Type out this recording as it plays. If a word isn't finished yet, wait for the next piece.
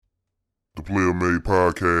Player Made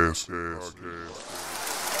Podcast.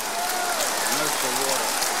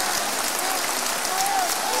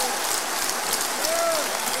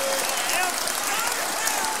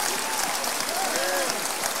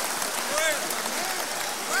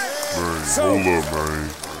 So, hold up, man.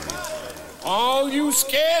 All you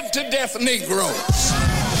scared to death Negroes.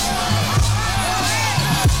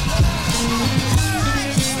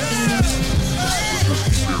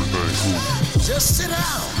 Just sit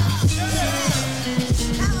down.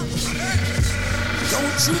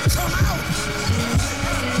 Don't you come out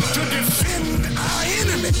to defend our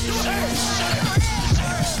enemy.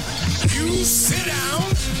 You sit down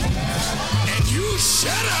and you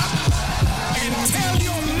shut up and tell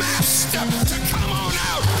your master to come on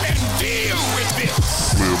out and deal with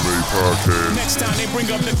this. Player Made Podcast. Next time they bring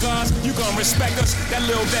up the guns, you gon' respect us. That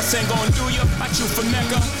little vest ain't gon' do you. I chew for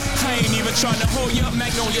Mecca. I ain't even tryna hold you up,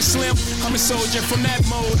 Magnolia Slim. I'm a soldier from that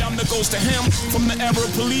mode, I'm the ghost of him. From the era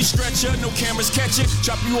of police stretcher, no cameras catch it.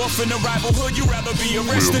 Drop you off in the rival hood, you rather be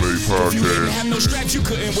arrested. If you didn't have no straps, you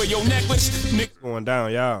couldn't wear your necklace. Nick going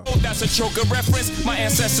down, y'all. Oh, that's a choker reference. My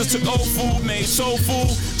ancestors took old food, made soul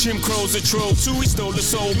food. Jim Crow's a troll too, he stole the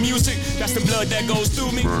soul music. That's the blood that goes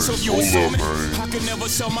through me. So if you assume it, I could never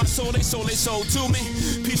sell my soul, they sold to me.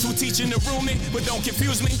 Peaceful teaching to rule me, but don't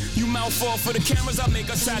confuse me. You mouth fall for the cameras, I make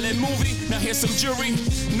a silent movie. Now here's some jury,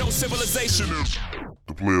 no civilization.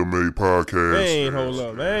 The Player Made Podcast. Man, hold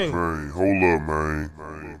up, man. Hold up,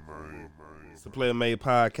 man. It's the Player Made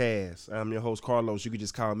Podcast. I'm your host, Carlos. You can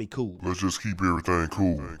just call me Cool. Let's just keep everything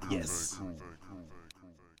cool. Yes.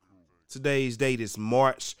 Today's date is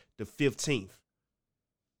March the 15th,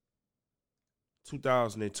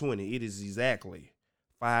 2020. It is exactly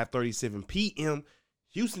 5:37 p.m.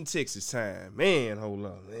 Houston, Texas time. Man, hold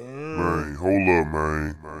up, man. Hold up,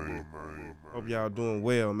 man. Hope y'all doing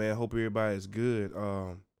well, man. Hope everybody's good.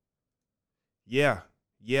 Yeah.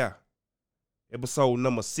 Episode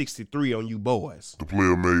number 63 on you boys. The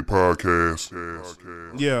Player Made Podcast.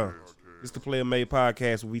 Yeah. It's the Player Made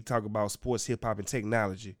Podcast where we talk about sports, hip hop, and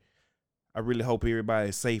technology. I really hope everybody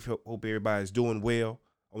is safe. Hope everybody's doing well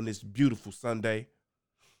on this beautiful Sunday.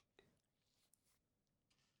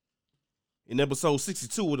 In episode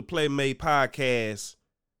 62 of the Player Made Podcast,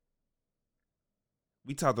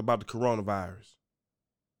 we talked about the coronavirus.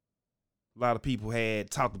 A lot of people had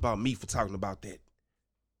talked about me for talking about that.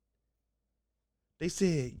 They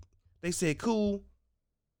said, cool.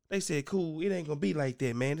 They said, cool. It ain't gonna be like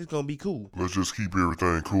that, man. It's gonna be cool. Let's just keep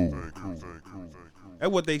everything cool.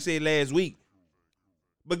 That's what they said last week.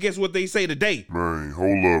 But guess what they say today? Man,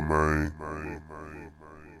 hold up, man.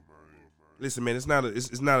 Listen, man, it's not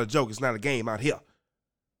a joke. It's not a game out here.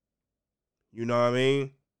 You know what I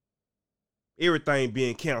mean? Everything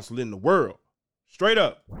being canceled in the world. Straight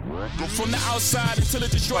up. From the outside until it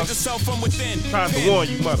destroys itself from within. Trying to warn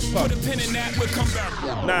you, motherfucker. Put a pin in that, we'll come back.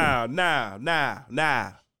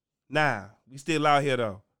 Nah. We still out here,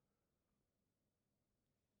 though.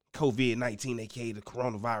 COVID-19, aka the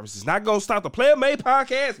coronavirus, is not going to stop the Player Made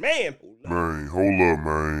Podcast, man. Hold up,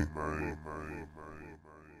 man.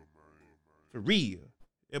 For real.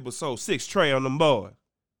 Episode 6, Trey on them boys.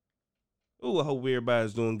 Ooh, I hope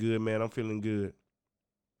everybody's doing good, man. I'm feeling good.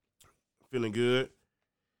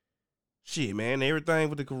 Shit, man. Everything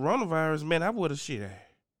with the coronavirus, man, I would have shit.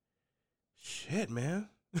 Shit, man.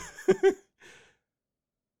 There's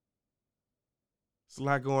a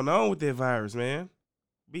lot going on with that virus, man.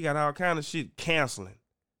 We got all kind of shit canceling.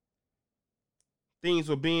 Things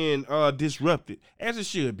were being disrupted, as it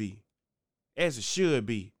should be.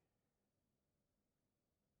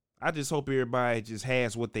 I just hope everybody just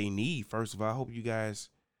has what they need. First of all, I hope you guys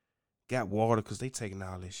got water because they taking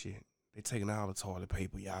all this shit. They taking all the toilet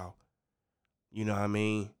paper, y'all. You know what I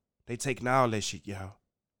mean? They taking all that shit, y'all.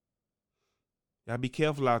 Y'all be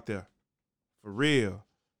careful out there. For real.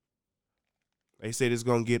 They said it's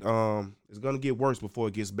gonna get worse before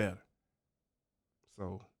it gets better.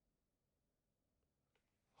 So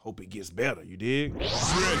hope it gets better, you dig? You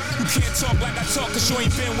can't talk like I talk cause you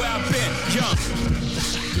ain't been where I've been, young.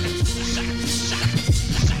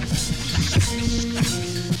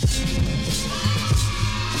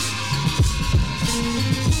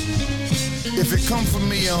 If it come from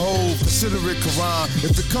me and Hov, consider it Quran.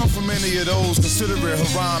 If it come from any of those, consider it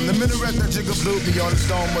haram. The minaret that Jigga blew me on the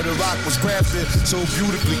dome where the rock was crafted so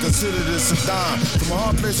beautifully, considered it Saddam. From a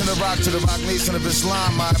hard place in Iraq to the rock nation of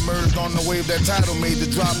Islam, I emerged on the wave that title made to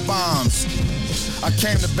drop bombs. I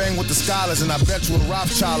came to bang with the scholars, and I bet you a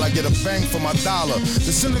Rothschild I get a bang for my dollar. The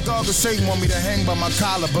synagogue of Satan want me to hang by my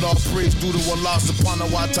collar, but all praise due to Allah subhanahu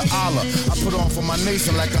wa ta'ala. I put on for my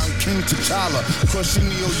nation like I'm King T'Challa. Crushing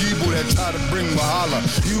the Oyibo that try to bring Wahala.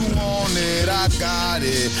 You want it, I got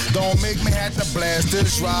it. Don't make me have to blast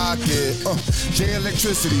this rocket. J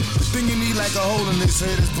electricity. The thing you need like a hole in his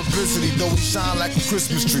head is publicity. Though we shine like a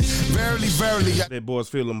Christmas tree. Verily, verily. That boy's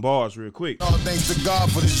feeling bars real quick. All thanks to God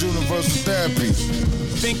for this universal therapy.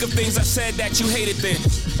 Think of things I said that you hated then.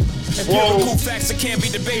 Empirical facts that can't be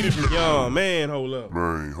debated. Yo, man, hold up.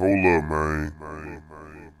 Man, hold up, man.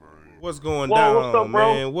 What's going Whoa, down, what's up,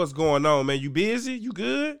 bro? man? What's going on, man? You busy? You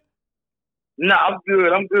good? Nah, I'm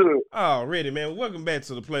good. Already, man. Welcome back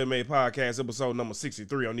to the Player Made Podcast, episode number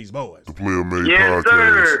 63 on these boys. The Player Made Yes,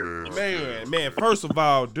 Podcast. sir. Man, first of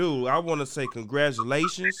all, dude, I want to say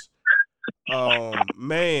congratulations.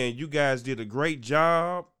 Man, you guys did a great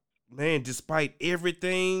job. Man, despite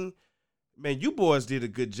everything, man, you boys did a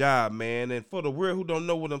good job, man. And for the world who don't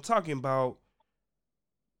know what I'm talking about,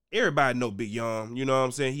 everybody know Big Young. You know what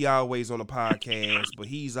I'm saying? He always on the podcast, but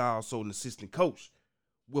he's also an assistant coach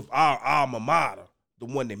with our alma mater, the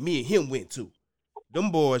one that me and him went to. Them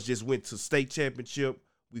boys just went to state championship.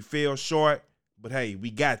 We fell short, but hey,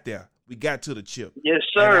 we got there. We got to the chip. Yes,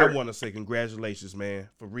 sir. And I want to say congratulations, man,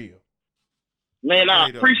 for real. Man, I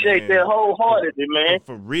Straight up, appreciate man. that wholeheartedly, man.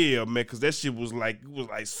 For real, man, because that shit was like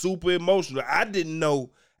super emotional. I didn't know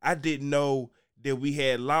that we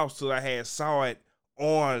had lost till I had saw it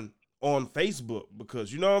on Facebook,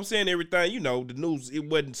 because you know what I'm saying, everything, you know, the news, it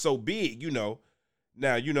wasn't so big, you know.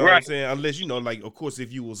 Now, you know what I'm saying, unless, you know, like, of course,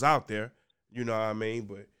 if you was out there, you know what I mean,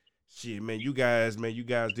 but shit, man, you guys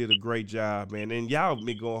did a great job, man, and y'all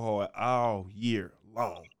been going hard all year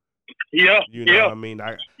long. Yeah, You know yeah, what I mean?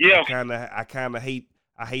 I kind of hate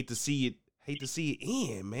to see it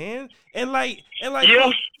end, man. And like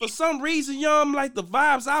Yeah. for some reason, young, like the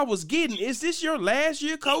vibes I was getting, is this your last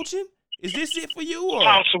year coaching? Is this it for you? Or?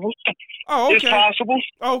 possible. Oh, okay. It's possible.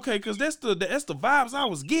 Okay, because that's the vibes I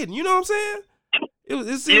was getting. You know what I'm saying?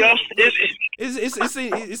 Yeah,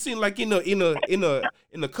 It seemed like in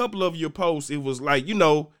a couple of your posts, it was like, you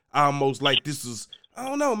know, almost like this is, I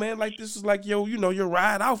don't know, man, like this is like your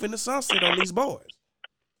ride off in the sunset on these boys.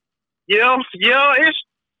 yeah.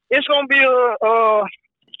 It's gonna be I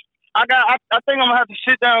think I'm gonna have to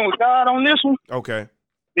sit down with God on this one, Okay.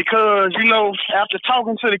 because you know, after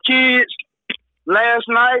talking to the kids last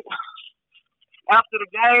night after the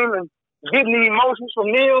game and getting the emotions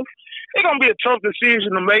from them, it's gonna be a tough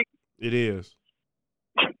decision to make. It is.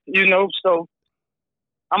 You know, so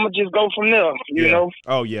I'm gonna just go from there. You Yeah. know.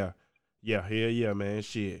 Oh yeah. Yeah, hell yeah, man.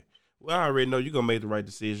 Shit. Well, I already know you're gonna make the right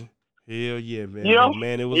decision. Hell yeah, man. Yeah. But,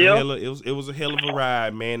 man, it was a hell of a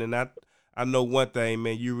ride, man. And I know one thing,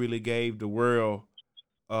 man, you really gave the world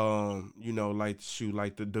you know, like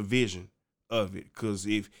the division of it. Cause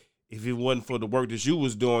if it wasn't for the work that you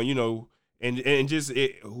was doing, you know, and just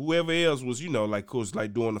whoever else was, you know, like, of course,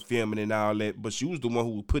 like doing the filming and all that, but she was the one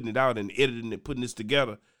who was putting it out and editing it, putting this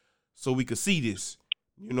together so we could see this.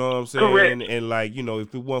 You know what I'm saying? Correct. And like, you know,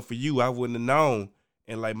 if it wasn't for you, I wouldn't have known.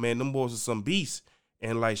 And like, man, them boys are some beasts.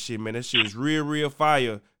 And like, shit, man, that shit is real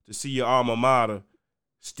fire to see your alma mater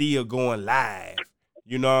still going live.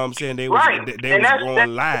 You know what I'm saying? They was Right. they And was that's-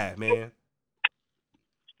 going live, man.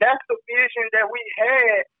 That's the vision that we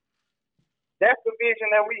had. That's the vision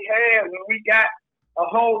that we had when we got a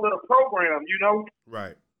hold of the program, you know.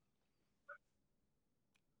 Right.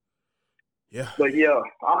 Yeah. But yeah,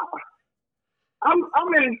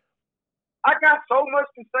 I got so much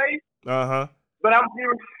to say, Uh-huh. but I'm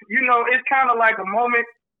here. You know, it's kind of like a moment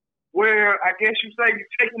where I guess you say you're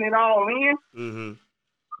taking it all in,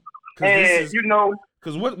 Mm-hmm. and you know,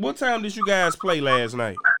 Cause what time did you guys play last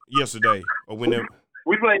night? Yesterday or whenever?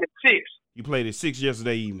 we played at 6. You played at 6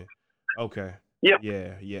 yesterday evening. Okay. Yep.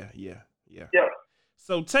 Yeah. Yeah.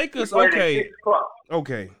 So take us. We played at Okay. 6 o'clock.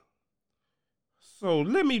 Okay. So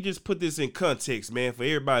let me just put this in context, man, for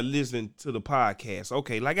everybody listening to the podcast.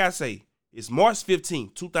 Okay, like I say, it's March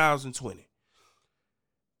 15th, 2020.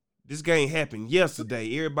 This game happened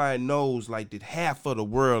yesterday. Everybody knows like that half of the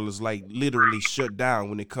world is like literally shut down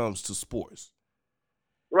when it comes to sports.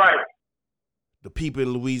 Right. The people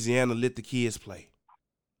in Louisiana let the kids play.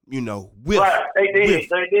 You know, with Right. They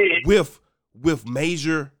did. with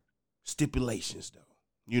major stipulations though.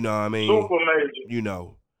 You know what I mean? Super major. You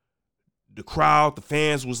know, the crowd, the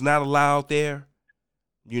fans was not allowed there.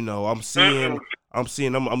 You know, I'm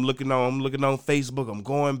looking on Facebook, I'm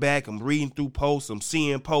going back, I'm reading through posts, I'm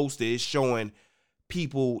seeing posts that is showing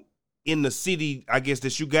people in the city, I guess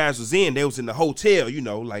that you guys was in, they was in the hotel, you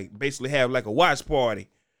know, like basically have like a watch party.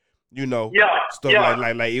 You know, stuff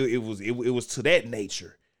like it was to that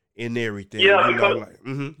nature and everything. Yeah, you know, like,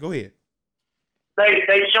 go ahead.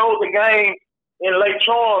 They showed the game in Lake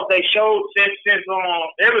Charles. They showed since it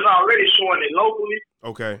was already showing it locally.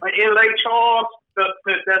 Okay. In Lake Charles,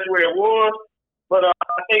 since that's where it was. But I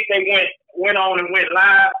think they went on and went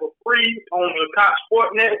live for free on the Cox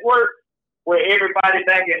Sport Network, where everybody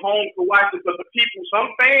back at home could watch it. But the people, some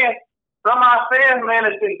of our fans, man,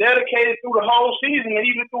 has been dedicated through the whole season, and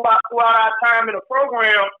even throughout our time in the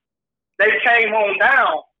program, they came on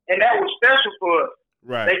down, and that was special for us.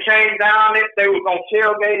 Right. They came down. They were gonna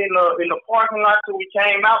tailgate in the parking lot till we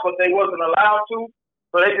came out, but they wasn't allowed to.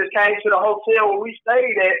 So they just came to the hotel where we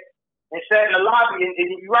stayed at and sat in the lobby. And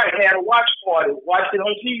you're right, had a watch party, watched it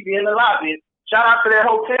on TV in the lobby. Shout out to that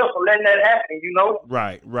hotel for letting that happen. You know.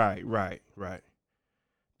 Right.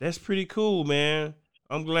 That's pretty cool, man.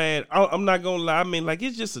 I'm glad. I'm not gonna lie. I mean, like,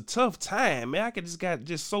 it's just a tough time, man. I just got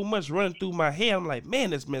so much running through my head. I'm like,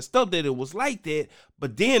 man, it's messed up that it was like that.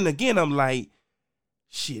 But then again, I'm like,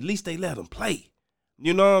 shit, at least they let them play.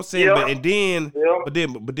 You know what I'm saying? Yeah.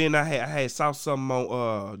 But then I had saw something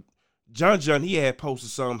on John. He had posted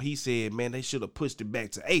something. He said, man, they should have pushed it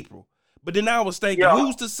back to April. But then I was thinking,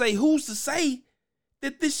 who's to say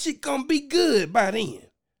that this shit gonna be good by then?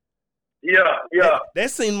 Yeah.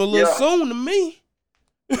 That seemed a little soon to me.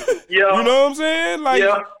 Yeah. You know what I'm saying? Like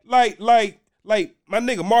my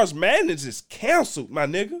nigga March Madness is canceled, my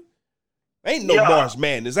nigga. Ain't no March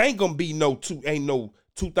Madness. Ain't gonna be no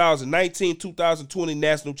 2019, 2020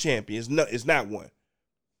 national champion. It's not one.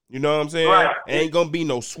 You know what I'm saying? Right. Ain't gonna be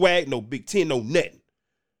no swag, no Big Ten, no nothing.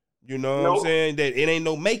 You know what I'm saying? That it ain't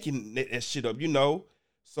no making that shit up, you know.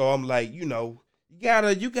 So I'm like, you know, you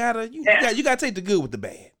gotta take the good with the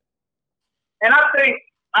bad. And I think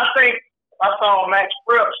I saw Max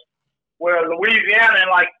Preps where Louisiana and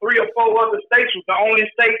like 3 or 4 other states was the only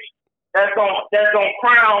states that's gonna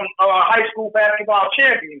crown high school basketball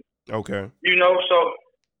champions. Okay. You know, so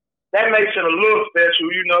that makes it a little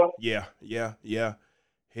special, you know. Yeah.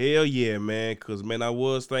 Hell yeah, man. Cause man, I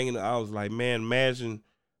was like, man, imagine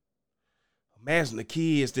the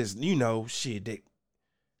kids that's, you know, shit that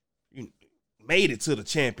made it to the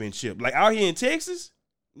championship. Like out here in Texas,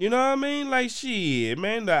 you know what I mean? Like shit,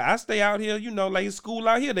 man. I stay out here, you know, like in school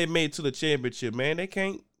out here, they made it to the championship, man. They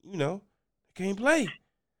can't play.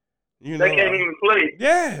 You know, they can't even play.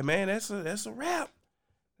 Yeah, man, that's a wrap.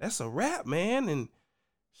 That's a wrap, man. And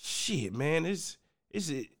shit, man, it's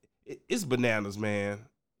bananas, man.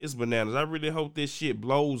 It's bananas. I really hope this shit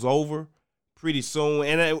blows over pretty soon.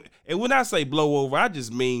 And when I say blow over, I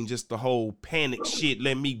just mean just the whole panic shit.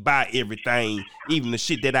 Let me buy everything, even the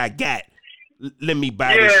shit that I got. Let me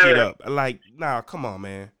buy this shit up. Like, nah, come on,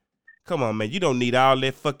 man. You don't need all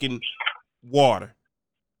that fucking water.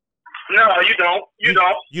 No, you don't.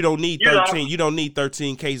 You don't need 13. You don't need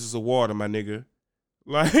 13 cases of water, my nigga.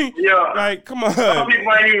 Like, like, come on. Some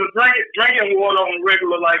people ain't even drinking water on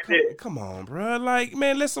regular like that. Come on, bro. Like,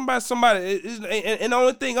 man, let somebody. And the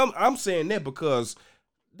only thing I'm saying that because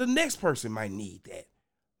the next person might need that.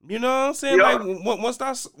 You know what I'm saying? Yeah. Like,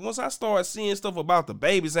 once I start seeing stuff about the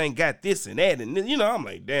babies ain't got this and that, and you know, I'm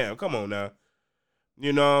like, damn, come on now.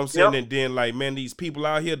 You know what I'm saying? Yep. And then, like, man, these people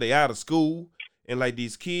out here, they out of school, and like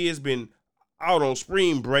these kids been out on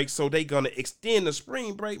spring break, so they gonna extend the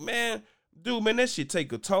spring break, man. Dude, man, that shit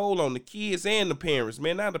take a toll on the kids and the parents,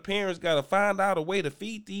 man. Now the parents gotta find out a way to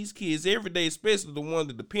feed these kids every day, especially the ones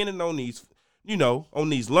that depending on these, you know, on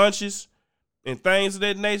these lunches and things of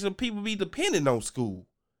that nature. People be depending on school.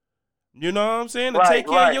 You know what I'm saying? To take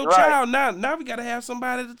care of your child. Now we gotta have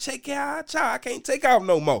somebody to take care of our child. I can't take out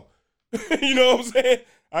no more. You know what I'm saying?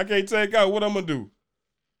 I can't take out. What I'm gonna do?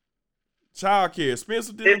 Child care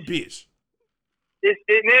expensive than a bitch. And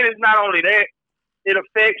then it's not only that. It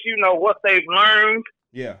affects, you know, what they've learned.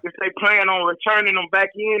 Yeah. If they plan on returning them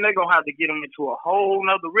back in, they're going to have to get them into a whole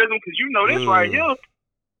nother rhythm. Because, you know, this right here,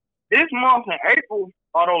 this month in April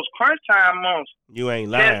are those crunch time months. You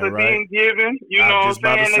ain't lying, right? Being given, you know what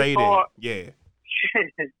I'm saying? Yeah.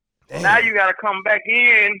 Now you got to come back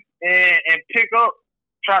in and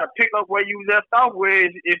try to pick up where you left off. Where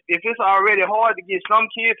if it's already hard to get some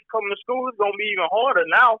kids to come to school, it's going to be even harder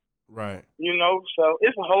now. Right. You know, so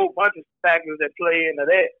it's a whole bunch of factors that play into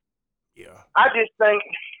that. Yeah. I just think,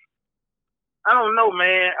 I don't know,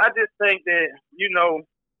 man. I just think that, you know,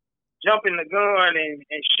 jumping the gun and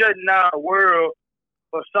shutting down the world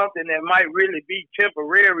for something that might really be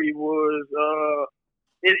temporary was,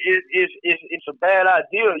 it's a bad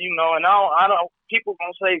idea, you know. And I don't. People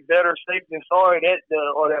gonna say better safe than sorry, that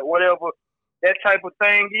whatever that type of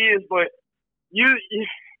thing is, but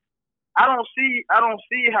I don't see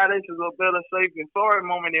how this is a better safe and sorry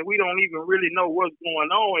moment, and we don't even really know what's going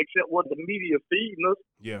on except what the media feeding us.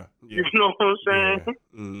 Yeah. You know what I'm saying?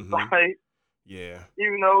 Yeah. Mm-hmm. Like, yeah.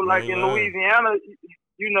 you know, like in Louisiana,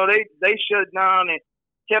 you know, they shut down and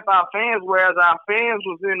kept our fans, whereas our fans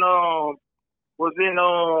was in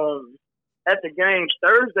at the games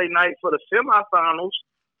Thursday night for the semifinals.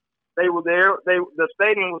 They were there. The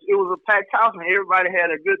stadium was a packed house and everybody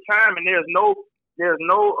had a good time. And there's no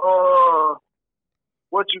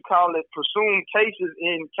what you call it, presumed cases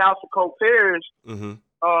in Calcico Parish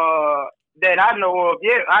that I know of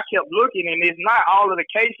yet. I kept looking, and it's not all of the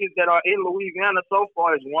cases that are in Louisiana so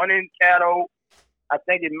far. It's one in Caddo. I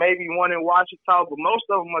think it may be one in Washita, but most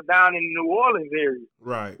of them are down in the New Orleans area.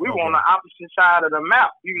 Right. We were on the opposite side of the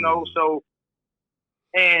map, you know. So,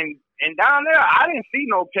 and down there, I didn't see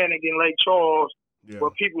no panic in Lake Charles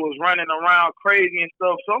where people was running around crazy and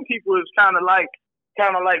stuff. Some people is kind of like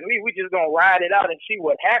me. We just gonna ride it out and see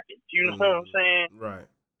what happens. You know what I'm saying? Right.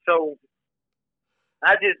 So,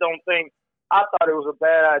 I just don't think. I thought it was a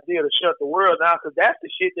bad idea to shut the world down because that's the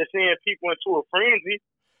shit that's sending people into a frenzy.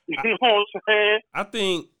 You know what I'm saying? I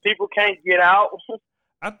think people can't get out.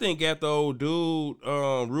 I think after old dude,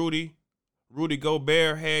 Rudy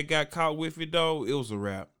Gobert had got caught with it though, it was a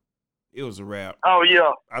wrap. It was a wrap. Oh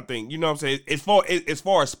yeah. I think, you know what I'm saying? As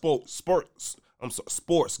far as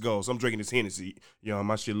sports goes, I'm drinking this Hennessy. You know,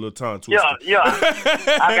 my shit a little tongue twisted. Yeah.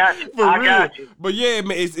 I got you. Got you. But yeah,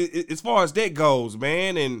 man, as far as that goes,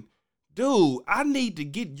 man, and dude, I need to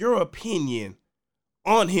get your opinion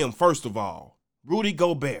on him first of all. Rudy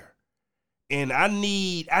Gobert. And I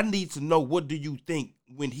need to know, what do you think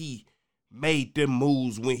when he made them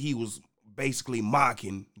moves when he was basically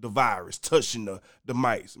mocking the virus, touching the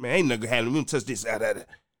mics? Man, ain't nothing gonna him touch this out of it.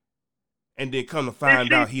 And then come to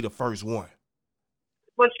find out he the first one.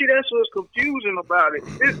 But see, that's what's confusing about it.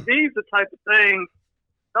 These the type of things,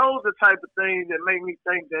 those are the type of things that make me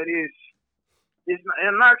think that it's not,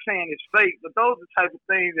 I'm not saying it's fake, but those are the type of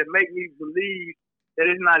things that make me believe that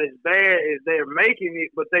it's not as bad as they're making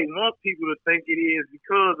it, but they want people to think it is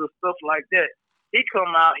because of stuff like that. He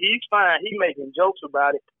come out, he's fine, he making jokes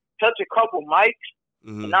about it, touch a couple mics,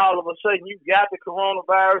 and all of a sudden you got the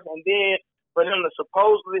coronavirus, and then for them to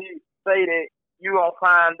supposedly say that you don't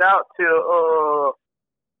find out until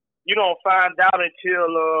 2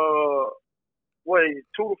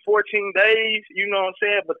 to 14 days, you know what I'm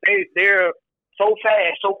saying? But they're so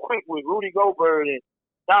fast, so quick with Rudy Gobert and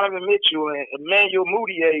Donovan Mitchell and Emmanuel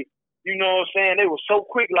Mudiay, you know what I'm saying? They were so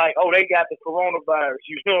quick, like, oh, they got the coronavirus.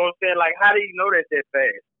 You know what I'm saying? Like, how do you know that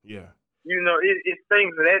fast? Yeah. You know, it's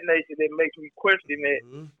things of that nature that makes me question that.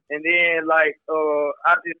 And then, like,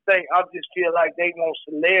 I just feel like they want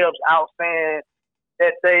celebs out saying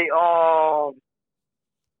that they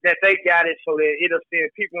got it so that it'll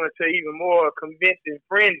send people into even more convincing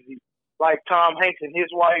frenzy. Like Tom Hanks and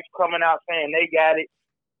his wife coming out saying they got it.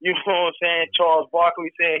 You know what I'm saying? Charles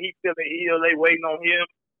Barkley saying he feeling ill. They waiting on him.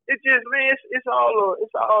 It's just, man, it's all a.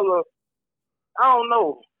 I don't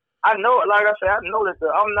know. I know, like I said, I know that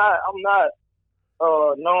I'm not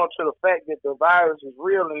known to the fact that the virus is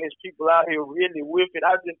real and there's people out here really with it.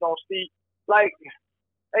 I just don't see, like,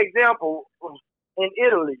 example, in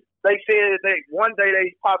Italy, they said that one day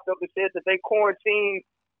they popped up and said that they quarantined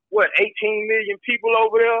 18 million people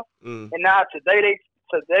over there, and now today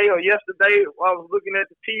or yesterday, I was looking at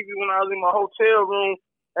the TV when I was in my hotel room,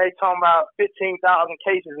 they talking about 15,000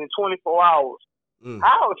 cases in 24 hours.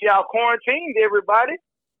 How, if y'all quarantined everybody?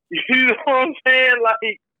 You know what I'm saying?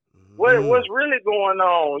 Like, what's really going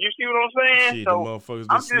on? You see what I'm saying? Shit, so the motherfuckers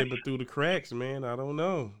been slipping through the cracks, man. I don't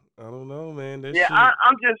know, man. That shit.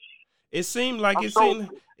 I'm just. It seemed like it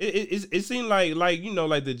seemed like you know,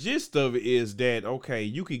 like the gist of it is that, okay,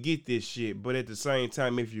 you could get this shit, but at the same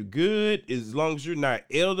time, if you're good, as long as you're not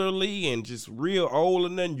elderly and just real old or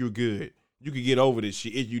nothing, you're good. You could get over this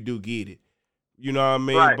shit if you do get it. You know what I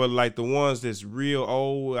mean? Right. But like the ones that's real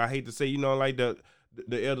old, I hate to say, you know, like the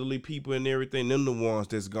elderly people and everything, them the ones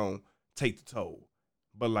that's gonna take the toll.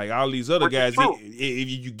 But like all these other guys, if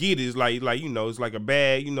you get it, it's like you know, it's like a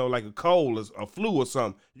bad, you know, like a cold or a flu or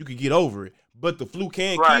something. You could get over it, but the flu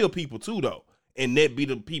can kill people too, though, and that be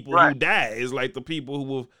the people who die. It's like the people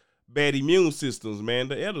who have bad immune systems, man,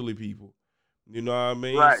 the elderly people. You know what I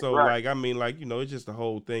mean? Like, I mean, like, you know, it's just the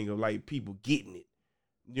whole thing of like people getting it.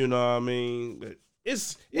 You know what I mean? But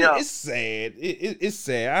it's sad. It's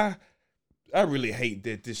sad. I really hate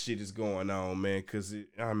that this shit is going on, man. Cause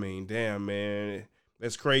I mean, damn, man.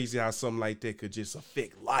 That's crazy how something like that could just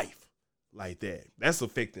affect life like that. That's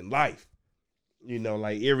affecting life, you know,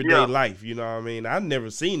 like everyday life. You know what I mean? I've never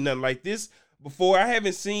seen nothing like this before. I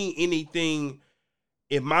haven't seen anything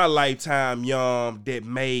in my lifetime, that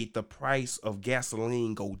made the price of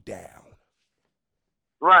gasoline go down.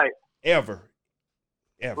 Right. Ever.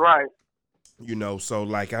 Right. You know, so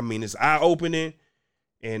like, I mean, it's eye-opening,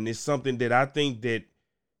 and it's something that I think that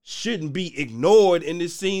shouldn't be ignored. And it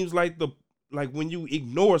seems like when you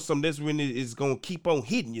ignore something, that's when it's going to keep on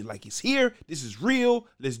hitting you. Like, it's here. This is real.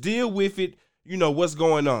 Let's deal with it. You know, what's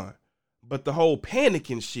going on. But the whole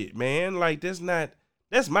panicking shit, man, like, that's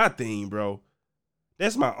my thing, bro.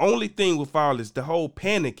 That's my only thing with all this, the whole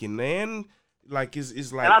panicking, man. Like,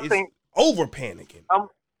 it's like, it's over panicking.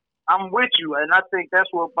 I'm with you, and I think that's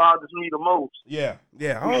what bothers me the most. Yeah,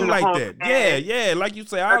 I don't like that. Yeah, like you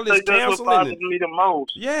say, all this that's what bothers me the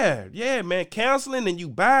most. Yeah, man, counseling, and you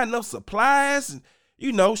buying up supplies, and,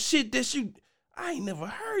 you know, shit that I ain't never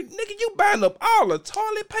heard. Nigga, you buying up all the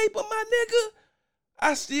toilet paper, my nigga?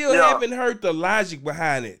 I still haven't heard the logic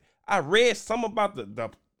behind it. I read some about the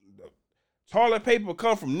toilet paper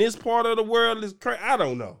come from this part of the world. Is crazy. I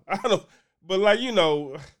don't know. But, like, you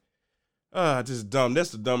know, just dumb. That's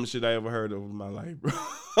the dumbest shit I ever heard of in my life, bro.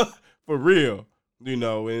 For real. You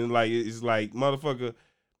know, and like, it's like, motherfucker,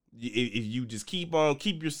 if you just keep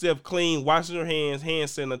yourself clean, washing your hands, hand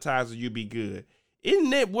sanitizer, you'll be good. Isn't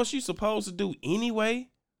that what you supposed to do anyway?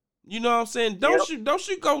 You know what I'm saying? Don't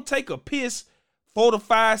you go take a piss 4 to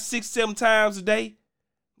 5, 6, 7 times a day?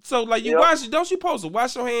 So, like, you don't you supposed to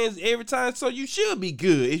wash your hands every time? So you should be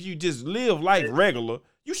good if you just live life regular.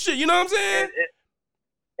 You should, you know what I'm saying?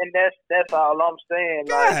 And that's all I'm saying.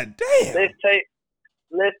 God damn.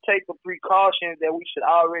 Let's take the precautions that we should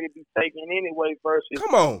already be taking anyway versus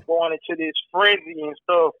going into this frenzy and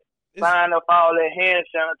stuff. Buying up all that hand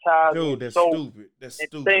sanitizer, dude, that's stupid. That's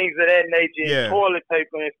stupid. Things of that nature, and toilet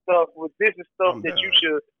paper and stuff. With this is stuff that you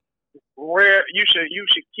should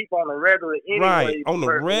keep on the regular anyway. Right, on the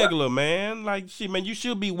regular, man. Like, shit, man, you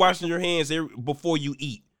should be washing your hands before you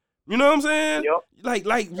eat. You know what I'm saying? Yep.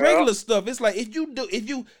 Like regular stuff. It's like,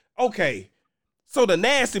 okay, so the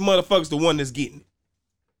nasty motherfucker's the one that's getting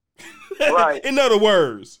it. Right. In other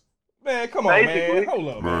words, man, come on, man. Hold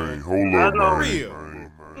up, man. Hold up, man. Real.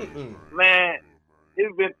 Man,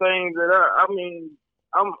 it's been things that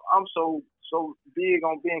I'm so big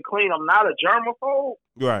on being clean. I'm not a germaphobe,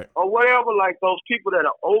 right, or whatever. Like those people that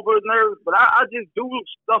are over nervous, but I just do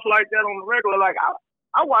stuff like that on the regular. Like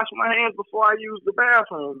I wash my hands before I use the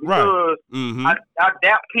bathroom because I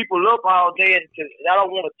dap people up all day and I don't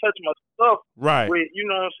want to touch my stuff. Right. With, you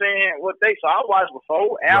know what I'm saying? So I wash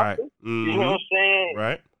before, after. Right. Mm-hmm. You know what I'm saying?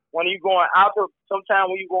 Right. When you going out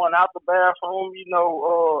sometimes when you going out the bathroom, you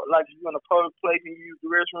know, like if you're in a public place and you use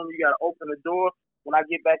the restroom, you got to open the door. When I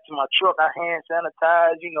get back to my truck, I hand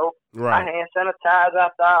sanitize, you know. Right. I hand sanitize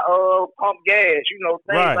after I pump gas, you know,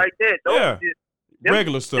 things like that. Those are just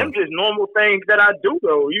regular stuff. Them just normal things that I do,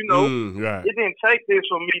 though, you know. Right. It didn't take this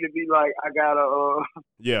for me to be like, I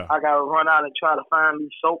gotta run out and try to find me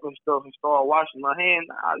soap and stuff and start washing my hands.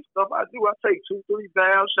 The stuff I do, I take 2-3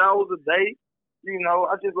 baths, showers a day. You know,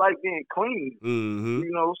 I just like being clean. Mm-hmm.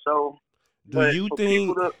 You know, so.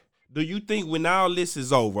 Do you think when all this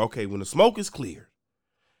is over, okay, when the smoke is cleared,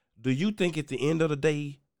 do you think at the end of the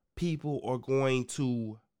day, people are going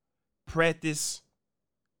to practice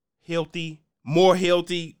more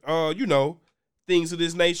healthy, you know, things of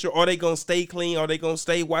this nature? Are they going to stay clean? Are they going to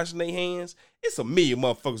stay washing their hands? It's a million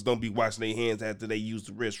motherfuckers don't be washing their hands after they use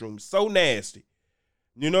the restroom. So nasty.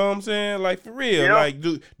 You know what I'm saying? Like, for real. Yeah. Like,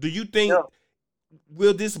 do you think,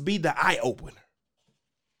 will this be the eye-opener?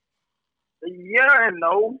 Yeah and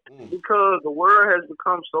no, because the world has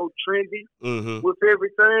become so trendy with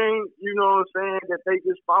everything, you know what I'm saying, that they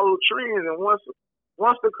just follow trends. And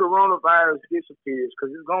once the coronavirus disappears, because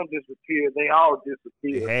it's going to disappear, they all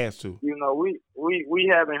disappear. It has to. You know, we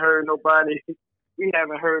haven't heard nobody get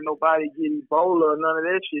Ebola or none of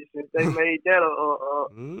that shit since they made that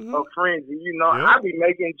a frenzy. You know, I be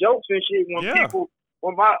making jokes and shit when people...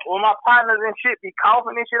 When my partners and shit be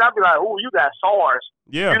coughing and shit, I be like, "Oh, you got SARS."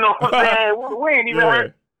 Yeah, you know what I'm saying? We ain't even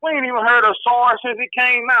heard of SARS since it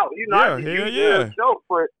came out. You know, joke,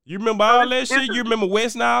 but you remember all that shit? You remember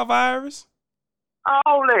West Nile virus?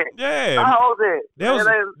 All that. Yeah. All that.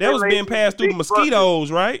 That was being passed through the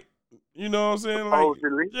mosquitoes, right? You know what I'm saying?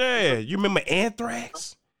 Supposedly. Yeah. You remember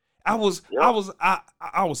anthrax? I was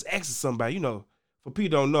asking somebody. You know, for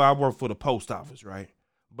people who don't know, I work for the post office, right?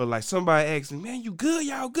 But like somebody asked me, man, you good?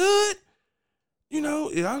 Y'all good? You know,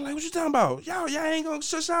 I was like, what you talking about? Y'all ain't gonna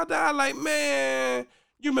shut y'all down. Like, man,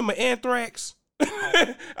 you remember anthrax?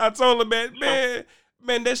 I told him,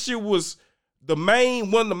 man, that shit was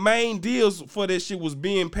one of the main deals for that shit was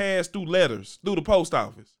being passed through letters, through the post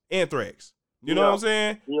office. Anthrax. You know what I'm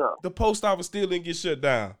saying? Yeah. The post office still didn't get shut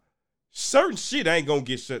down. certain shit ain't gonna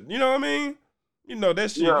get shut. You know what I mean? You know,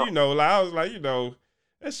 that shit, you know, like, I was like, you know,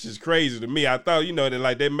 that's just crazy to me. I thought, you know, that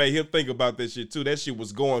like that made him think about that shit too. That shit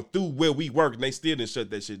was going through where we work and they still didn't shut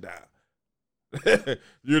that shit down.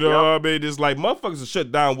 You know what I mean? It's like motherfuckers will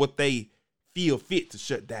shut down what they feel fit to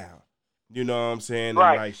shut down. You know what I'm saying?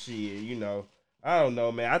 Right. And like shit, you know, I don't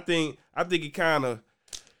know, man. I think it kind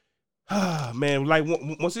of, man, like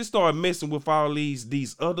once it started messing with all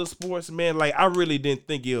these other sports, man, like I really didn't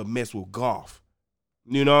think it would mess with golf.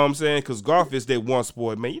 You know what I'm saying? Because golf is that one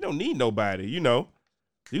sport, man. You don't need nobody, you know.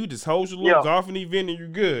 You just host your little golfing event and you're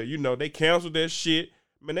good. You know, they canceled that shit.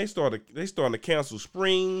 Man, they starting to cancel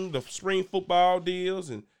the spring football deals,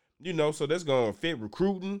 and you know, so that's gonna affect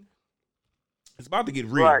recruiting. It's about to get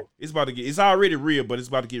real. Right. It's already real, but it's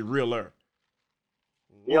about to get realer.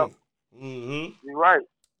 Yep. Mm-hmm. You're right.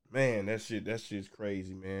 Man, that shit's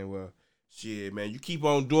crazy, man. Well, shit, man. You keep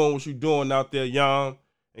on doing what you're doing out there, young,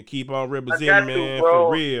 and keep on representing, man,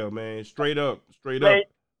 for real, man. Straight up. Man,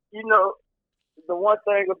 you know, the one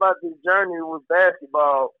thing about this journey with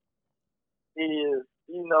basketball is,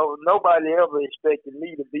 you know, nobody ever expected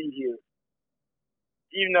me to be here.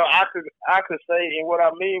 You know, I could say, and what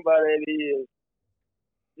I mean by that is,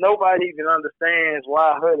 nobody even understands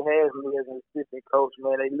why HUD has me as an assistant coach,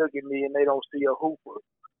 man. They look at me and they don't see a hooper.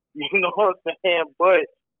 You know what I'm saying? But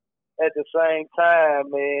at the same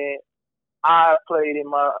time, man, I've coached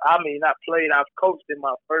in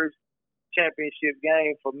my first championship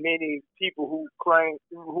game. For many people who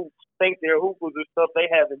think they're hoopers and stuff, they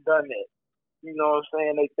haven't done that. You know what I'm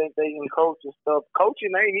saying? They think they can coach and stuff.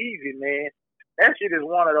 Coaching ain't easy, man. That shit is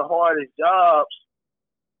one of the hardest jobs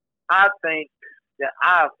I think that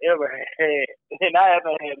I've ever had. And I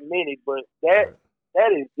haven't had many, but that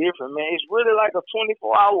is different, man. It's really like a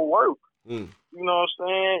 24-hour work. You know what I'm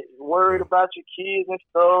saying? Worried about your kids and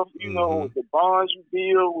stuff. You know, the bonds you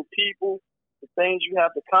build with people, the things you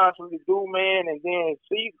have to constantly do, man. And then,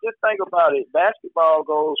 just think about it. Basketball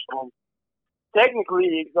technically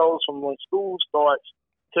it goes from when school starts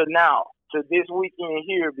to now, to this weekend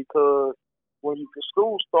here, because when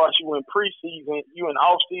school starts, you in preseason, you in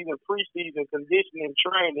off-season, preseason conditioning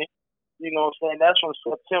training. You know what I'm saying? That's from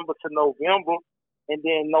September to November. And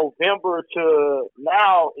then November to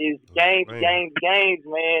now is games,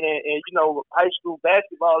 man. And, you know, high school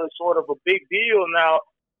basketball is sort of a big deal now.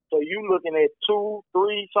 So you looking at 2,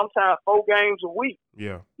 3, sometimes 4 games a week.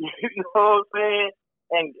 Yeah. You know what I'm saying?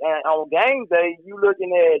 And on game day, you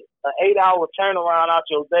looking at an 8-hour turnaround out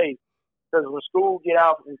your day. Because when school get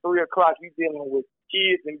out from 3 o'clock, you dealing with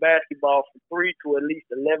kids in basketball from 3 to at least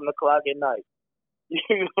 11 o'clock at night.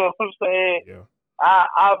 You know what I'm saying? Yeah.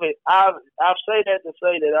 I've said that to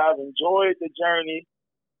say that I've enjoyed the journey.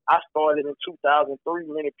 I started in 2003.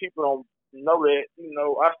 Many people don't know that. You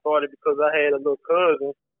know, I started because I had a little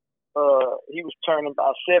cousin. He was turning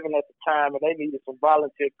about 7 at the time, and they needed some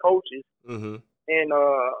volunteer coaches. And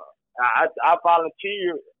I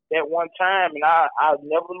volunteered that one time, and I've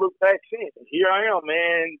never looked back since. And here I am,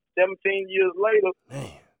 man, 17 years later,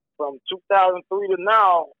 from 2003 to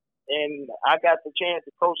now, and I got the chance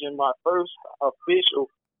to coach in my first official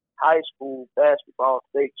high school basketball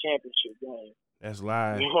state championship game. That's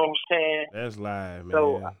live. You know what I'm saying? That's live, man.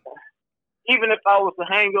 So even if I was to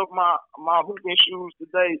hang up my hooping shoes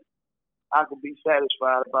today, I could be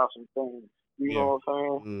satisfied about some things. You know what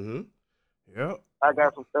I'm saying? Yep. I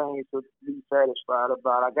got some things to be satisfied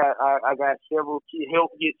about. I got several kids,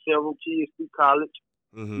 helped get several kids through college,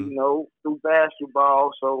 you know, through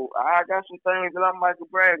basketball. So I got some things that I might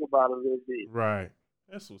brag about a little bit. Right.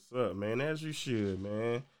 That's what's up, man. As you should,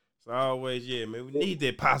 man. It's always, man, we need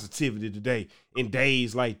that positivity today in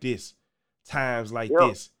days like this, times like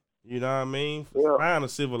this. You know what I mean? Find a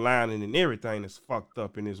silver lining in everything that's fucked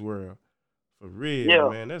up in this world. For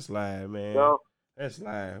real, man. That's live, man. That's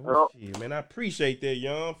live. Well, shit, man. I appreciate that,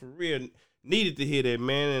 young. For real. Needed to hear that,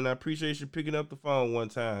 man. And I appreciate you picking up the phone one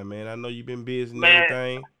time, man. I know you've been busy and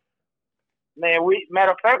everything. Man,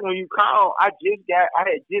 matter of fact, when you called, I just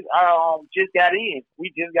got in. We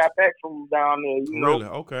just got back from down there. You know? Really?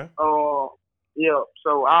 Okay. Yeah.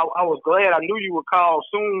 So I was glad. I knew you would call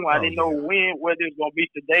soon. I didn't know whether it's gonna be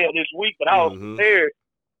today or this week, but I was prepared.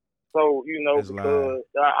 So you know, because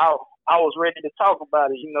I was ready to talk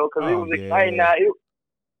about it. You know, because it was exciting. Now,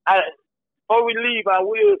 before we leave, I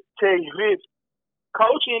will tell you this: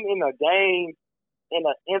 coaching in a game in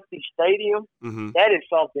an empty stadium, that is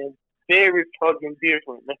something very fucking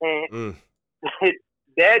different, man.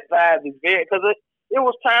 That vibe is very, because it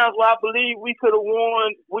was times where I believe we could have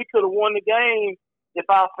won the game if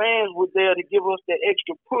our fans were there to give us that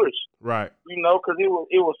extra push. Right. You know, because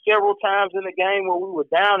it was several times in the game where we were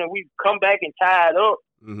down and we come back and tied up.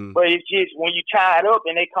 Mm-hmm. But it's just when you tie it up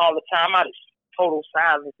and they call the timeout, it's total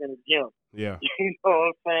silence in the gym. Yeah. You know what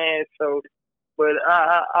I'm saying? So, but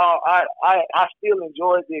I still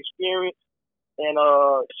enjoyed the experience. And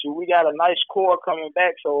we got a nice core coming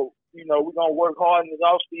back, so we're gonna work hard in this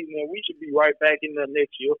off season, and we should be right back in the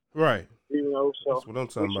next year. Right. So that's what I'm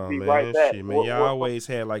talking about, man. Right back. Shit, man. Y'all always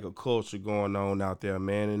had like a culture going on out there,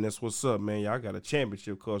 man, and that's what's up, man. Y'all got a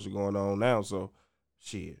championship culture going on now, so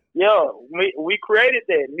shit. Yeah, we created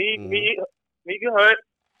that. Me, Hunt,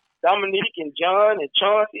 Dominique, and John, and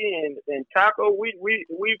Chauncey, and Taco.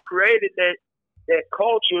 We've created that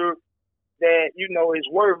culture that is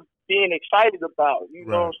worth being excited about. You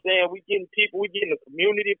know what I'm saying? We getting the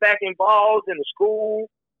community back involved in the school.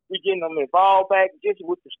 We getting them involved back just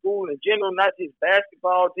with the school in general, not just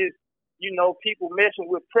basketball, just, people messing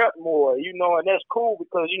with prep more, and that's cool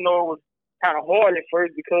because, it was kind of hard at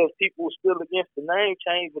first because people were still against the name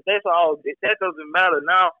change, but that's all. That doesn't matter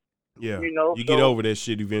now. Yeah. You get over that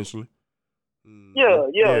shit eventually. Yeah.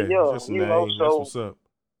 Just a name. That's what's up.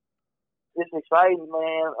 It's exciting,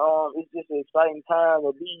 man. It's just an exciting time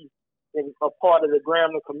to be a part of the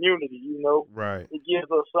Grambling community, Right. It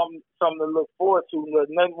gives us something to look forward to.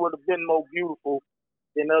 Nothing would have been more beautiful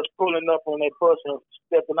than us pulling up on that bus and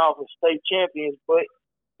stepping off as state champions, but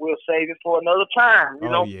we'll save it for another time,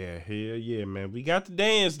 Oh, yeah. Hell yeah, man. We got the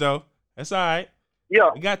dance, though. That's all right. Yeah.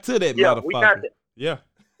 We got to that motherfucker. We got that. Yeah.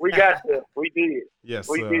 We got that. We did. Yes,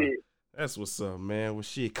 we did. That's what's up, man. Well,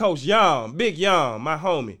 shit. Coach Yom, Big Yom, my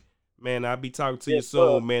homie. Man, I'll be talking to you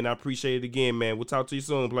soon, man. I appreciate it again, man. We'll talk to you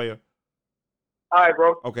soon, player. All right,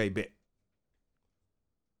 bro. Okay, bet.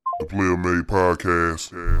 The Player Made Podcast.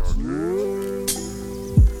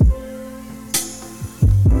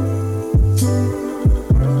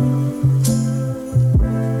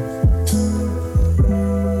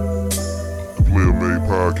 The Player Made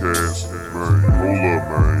Podcast. Man, hold up,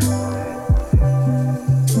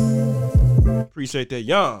 man. Appreciate that,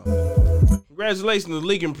 Young. Congratulations to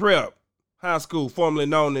Lincoln Prep High School, formerly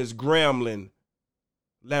known as Grambling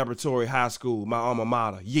Laboratory High School, my alma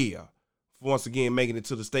mater. Yeah. Once again, making it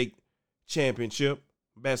to the state championship.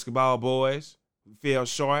 Basketball boys. We fell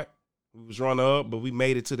short. We was runner-up, but we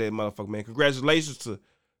made it to that motherfucker, man. Congratulations to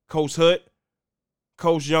Coach Hutt,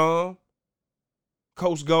 Coach Young,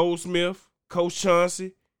 Coach Goldsmith, Coach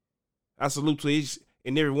Chauncey. I salute to each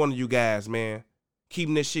and every one of you guys, man.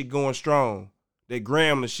 Keeping that shit going strong. That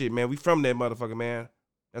Grambling shit, man. We from that motherfucker, man.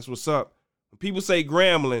 That's what's up. When people say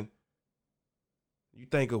Grambling, you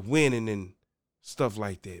think of winning and stuff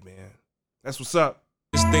like that, man. That's what's up.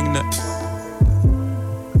 This thing that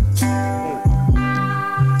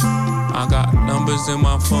I got numbers in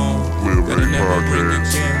my phone that I never ring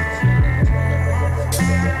again.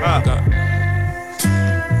 I got.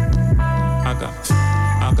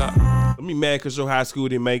 Let me mad because your high school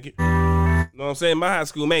didn't make it. You know what I'm saying? My high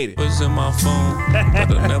school made it. Was in my phone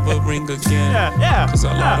that'll never ring again. Yeah. Cause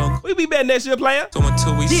we be betting that shit, player. So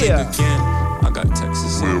until we sing again, I got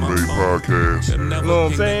Texas in my phone. Podcast. That'll never You know what I'm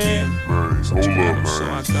ping saying? again. Man, So hold I up, got 'em, so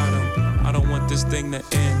man. I got 'em. I don't want this thing to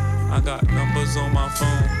end. I got numbers on my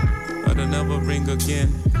phone that'll never ring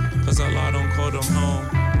again. Cause a lot don't call them home,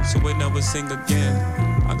 so we never sing again.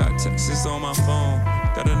 I got Texas on my phone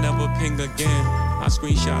that'll never ping again. I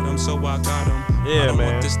screenshot them, so I got them. Yeah, I don't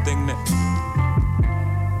man. want this thing to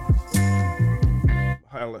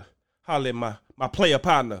Holla at my player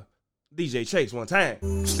partner, DJ Chase, one time.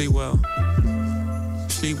 sleep well.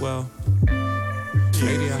 Sleep well.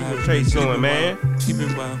 Lady, I have Chase been doing,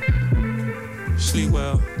 sleeping man? well. Sleeping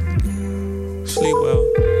well. Sleep well. Sleep well.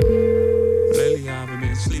 Lately I haven't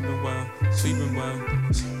been sleeping well. Sleeping well.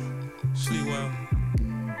 Sleep well.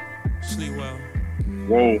 Sleep well.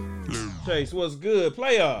 Whoa. Chase, what's good,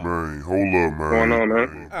 player? Man, hold up, man. What's going on,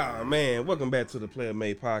 man? Oh, man. Welcome back to the Player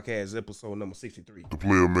Made Podcast, episode number 63. The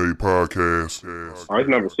Player Made Podcast. Oh, it's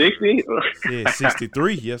number 60? Yeah,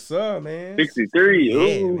 63. Yes, sir, man. 63.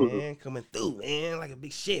 Yeah, Ooh. man. Coming through, man. Like a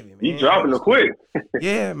big Chevy, man. You dropping it quick.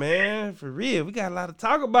 Yeah, man. For real. We got a lot to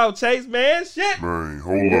talk about, Chase, man. Shit. Man,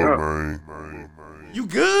 hold up, man. You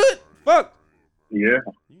good? Fuck. Yeah.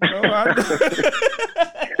 You know,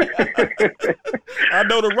 I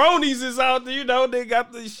know the Ronies is out there. You know, they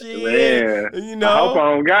got the shit. Man. You know. I hope I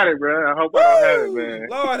don't got it, bro. I hope I don't have it, man.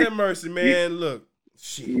 Lord have mercy, man. Look.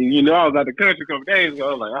 Shit. You know, I was at the country a couple days ago.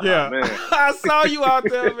 I was like, oh, Yeah. man. I saw you out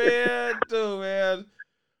there, man. Dude, man.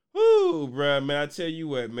 Woo, bro, man. I tell you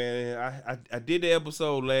what, man. I did the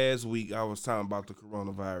episode last week. I was talking about the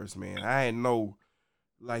coronavirus, man. I didn't know,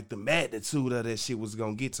 like, the magnitude of that shit was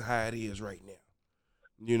going to get to how it is right now.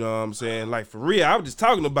 You know what I'm saying? Like, for real, I was just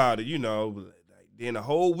talking about it, you know. Like, then a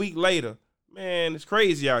whole week later, man, it's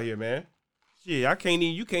crazy out here, man. Shit,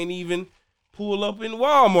 you can't even pull up in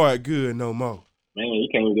Walmart good no more. Man, you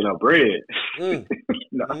can't even get no bread.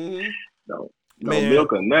 No, no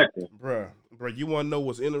milk or nothing. Bruh, you want to know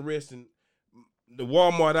what's interesting? The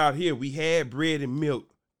Walmart out here, we had bread and milk.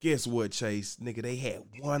 Guess what, Chase? Nigga, they had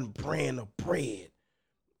one brand of bread.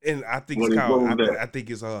 And I think it's called, I think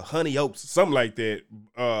it's Honey Oats, something like that.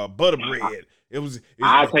 Butter bread.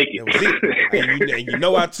 I'll take it. That was it. And you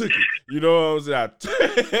know I took it. You know what I'm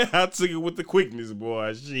saying? I took it with the quickness,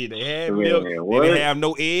 boy. Shit, they had milk. They didn't have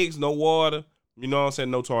no eggs, no water. You know what I'm saying?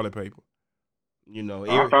 No toilet paper. You know,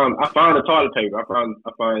 I found the toilet paper. I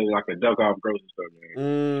found like a duck off grocery store,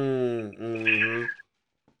 man.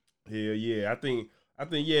 Hell yeah. I think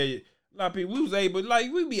yeah, a lot of people we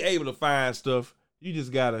be able to find stuff. You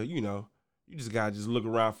just gotta just look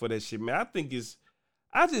around for that shit, man.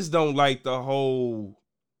 I just don't like the whole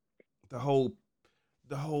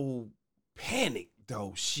panic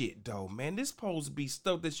though shit though, man. This supposed to be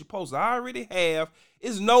stuff that you're supposed to already have.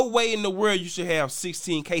 There's no way in the world you should have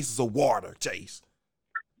 16 cases of water, Chase.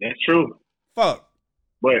 That's true. Fuck.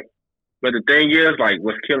 But the thing is, like,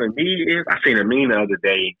 what's killing me is I seen a meme the other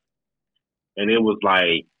day, and it was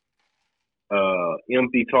like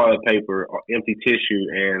empty toilet paper or empty tissue,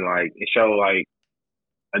 and like it showed like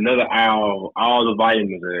another aisle, all the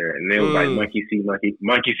vitamins are there, and they was like monkey see,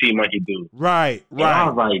 monkey do. Right. And I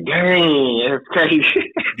was like, dang, that's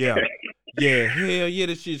crazy. Yeah, hell yeah,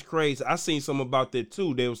 this shit's crazy. I seen something about that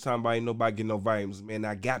too. They was talking about ain't nobody getting no vitamins. Man,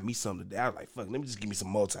 I got me something today. I was like, fuck, let me just give me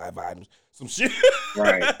some multivitamins. Some shit.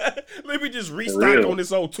 Right. Let me just restock on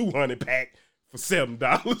this old 200 pack for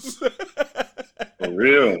 $7. For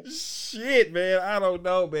real. Shit, man. I don't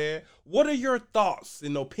know, man. What are your thoughts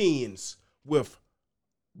and opinions with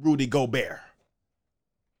Rudy Gobert?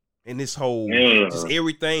 And this whole just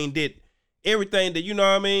everything that you know what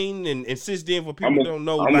I mean, and since then for people who don't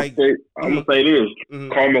know, I'm gonna say this: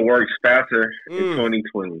 karma works faster in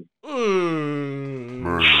 2020.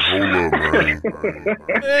 Man, hold up,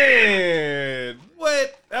 man.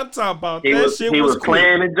 What? I'm talking about he that was, shit. He was cool.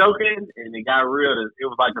 playing and joking, and it got real. It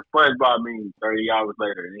was like the SpongeBob meme 30 hours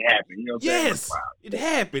later, and it happened. You know what I'm saying? It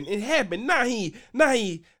happened. It happened. Now he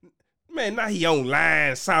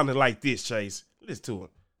online sounding like this, Chase. Listen to him.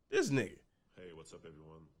 This nigga. Hey, what's up,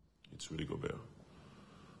 everyone? It's Rudy Gobert.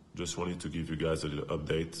 Just wanted to give you guys a little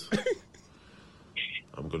update.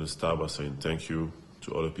 I'm going to start by saying thank you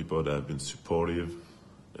to all the people that have been supportive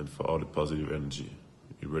and for all the positive energy.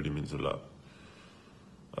 It really means a lot.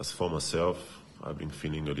 As for myself, I've been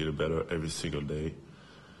feeling a little better every single day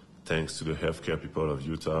thanks to the healthcare people of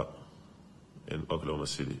Utah and Oklahoma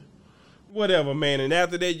City. Whatever, man. And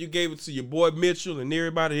after that, you gave it to your boy Mitchell and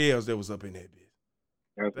everybody else that was up in that bitch.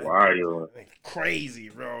 That's wild. Crazy,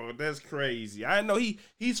 bro. That's crazy. I know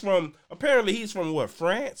he's from what,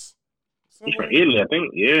 France? He's from Italy, I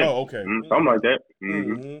think. Yeah. Oh, okay. Something like that.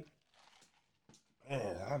 Man,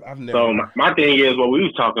 I've never. So my thing is, what we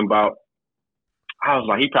was talking about, I was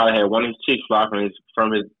like, he probably had one of his chicks fly from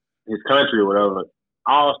his country or whatever.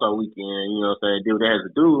 All-Star weekend, you know what I'm saying? Do what they had to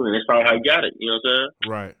do, and that's probably how he got it. You know what I'm saying?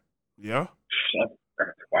 Right. Yeah.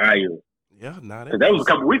 That's wild. Yeah. That was a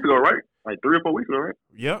couple weeks ago, right? Like 3 or 4 weeks ago, right?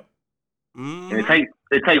 Yep. And it takes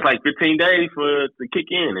like 15 days for it to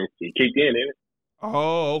kick in. It kicked in, didn't it?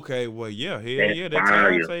 Oh, okay. Well, yeah. That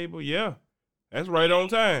timetable. Yeah. That's right on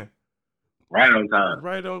time. Right on time.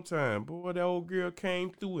 Right on time. Boy, that old girl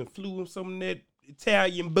came through and flew him some of that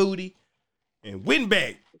Italian booty and went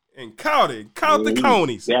back and caught the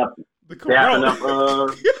conies. Yeah. The corona.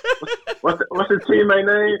 What's his teammate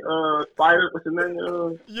name? Spider. What's his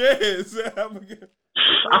name? Yes.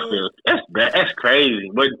 I feel that's crazy.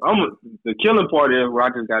 But the killing part is where I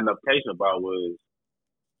just got a notification about was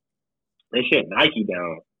they shut Nike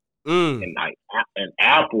down and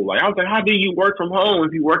Apple. Like I was like, how do you work from home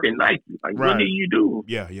if you work at Nike? Like what do you do?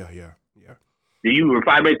 Yeah. Do you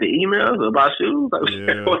reply back to emails about shoes? Like,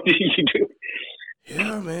 what do you do?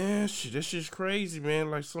 Yeah, man. That shit's crazy, man.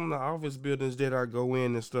 Like some of the office buildings that I go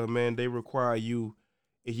in and stuff, man, they require you,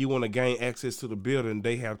 if you want to gain access to the building,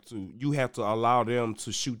 you have to allow them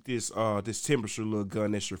to shoot this temperature little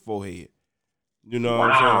gun at your forehead. You know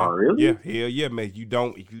what I'm saying? Really? Yeah, hell yeah, man. If you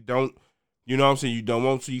don't, you know what I'm saying? You don't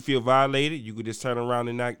want to, you feel violated, you could just turn around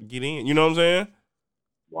and not get in. You know what I'm saying?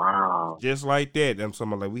 Wow. Just like that. I'm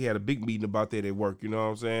talking about, like, we had a big meeting about that at work. You know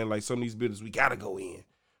what I'm saying? Like, some of these buildings, we got to go in.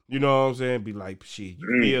 You know what I'm saying? Be like, shit,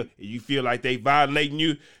 you feel like they violating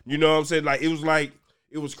you. You know what I'm saying? Like, it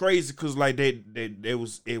was crazy because, like, they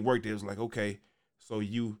was at work. They was like, okay, so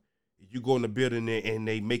you go in the building and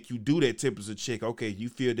they make you do that temperature check. Okay, you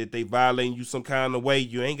feel that they violating you some kind of way.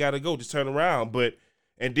 You ain't got to go. Just turn around. But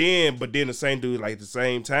then the same dude, like, at the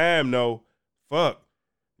same time, no, fuck.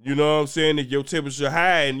 You know what I'm saying? If your temperature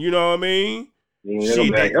high, and you know what I mean? Yeah,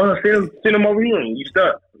 send them over here and you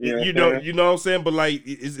stuck. You know what I'm saying? But like,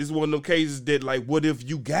 it's one of them cases that like, what if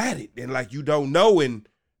you got it and like you don't know, and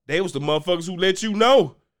they was the motherfuckers who let you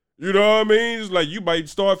know. You know what I mean? It's like you might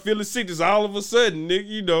start feeling sick just all of a sudden, nigga.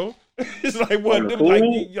 You know, it's like one of them.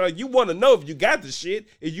 Like you want to know if you got the shit.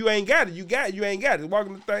 If you ain't got it, you ain't got it.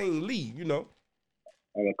 Walking the thing and leave. You know.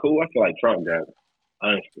 Cool. I feel like Trump got it.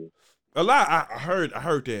 Honestly, a lot. I heard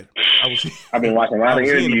that. I've been watching a lot of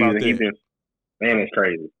interviews, and he's been. Man, it's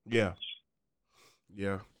crazy. Yeah.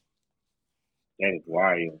 That is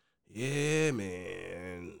wild. Yeah,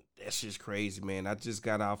 man. That shit's crazy, man. I just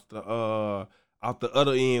got off the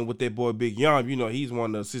other end with that boy Big Young. You know, he's one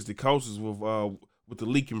of the assistant coaches with the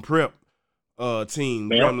Leakin Prep team.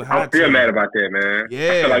 Man, I'm still mad about that, man. Yeah.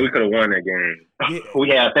 I feel like we could have won that game. Yeah. We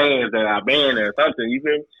had fans that are banned or something, you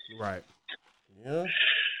feel me? Right. Yeah.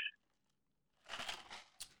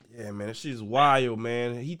 Yeah, man. That shit's wild,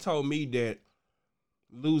 man. He told me that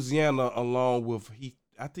Louisiana, along with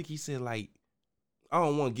I think he said like, I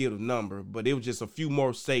don't want to give a number, but it was just a few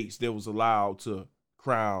more states that was allowed to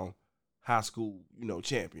crown high school,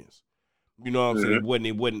 champions. You know what I'm saying?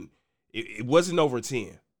 It wasn't over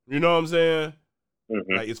 10. You know what I'm saying?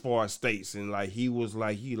 Mm-hmm. Like as far as states, and like he was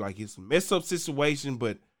like it's a messed up situation,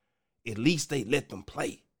 but at least they let them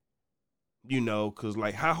play. Because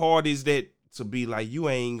like how hard is that? To be like, you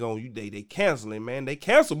ain't gonna, they canceling, man. They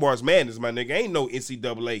cancel March Madness, my nigga. Ain't no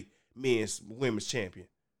NCAA women's champion.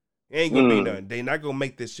 Ain't gonna be nothing. They not gonna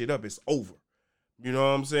make this shit up. It's over. You know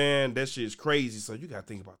what I'm saying? That shit is crazy. So you gotta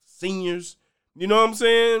think about the seniors. You know what I'm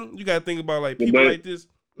saying? You gotta think about like people like this.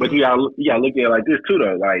 But you gotta look at it like this too,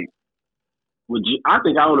 though. Like, I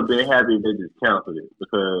think I would have been happy if they just canceled it,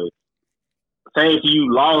 because say if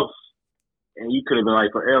you lost and you could have been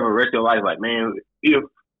like forever, rest of your life, like, man, if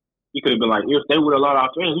you could have been like, if they would have allowed our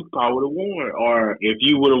fans, we probably would have won. Or if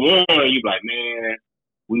you would have won, you'd be like, man,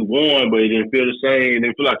 we won, but it didn't feel the same. It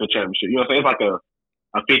didn't feel like a championship. You know what I'm saying?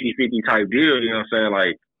 It's like a 50-50 type deal. You know what I'm saying?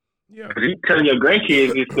 Like, because you telling your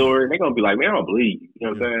grandkids this story, they're going to be like, man, I don't believe you. You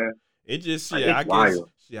know what I'm saying? It just,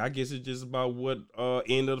 I guess it's just about what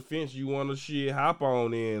end of the fence you want to hop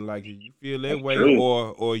on in. Like, if you feel that way,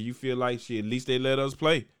 or you feel like, at least they let us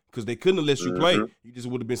play. Because they couldn't have let you play. You just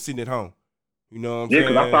would have been sitting at home. You know what I'm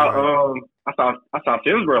saying? Yeah, because I saw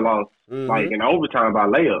Finsborough lost like in overtime by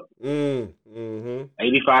layup,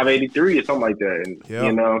 85-83 or something like that. And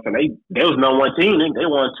you know, so they was no one team. They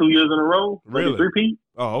won 2 years in a row. Really? 3-peat.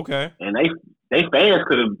 Oh, okay. And they fans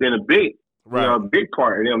could have been a big, big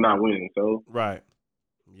part of them not winning. So right,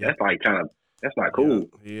 that's like that's not cool.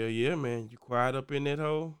 Yeah, man. You quiet up in that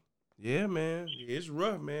hole. Yeah, man. Yeah, it's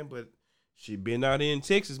rough, man. But she been out in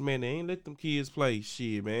Texas, man. They ain't let them kids play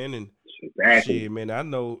shit, man. And shit, man, I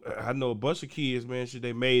know a bunch of kids, man. Shit,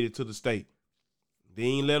 they made it to the state. They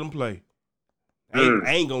ain't let them play. I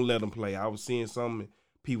ain't gonna let them play. I was seeing some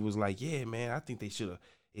people was like, yeah, man, I think they should have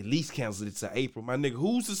at least canceled it to April. My nigga,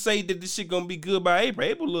 who's to say that this shit gonna be good by April?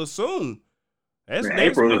 April a little soon.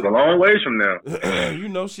 April is a long ways from now.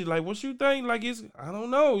 She like, what you think? Like, I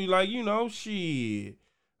don't know. Like, shit.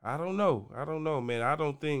 I don't know, man. I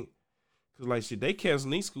don't think. Like shit, they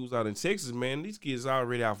canceling these schools out in Texas, man. These kids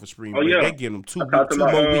already out for spring break. They give them two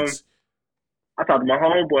more weeks. I talked to my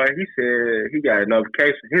homeboy. He said he got a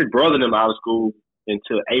notification. His brother them out of school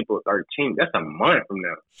until April 13th. That's a month from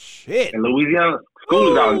now. Shit. In Louisiana,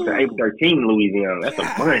 school is out until April 13th in Louisiana. That's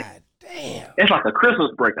a month. Damn. That's like a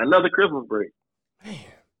Christmas break. Another Christmas break. Man.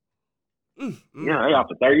 Yeah, they out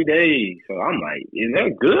for 30 days. So I'm like, is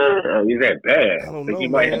that good or is that bad? I don't think know, you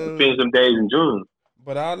might have to finish them days in June.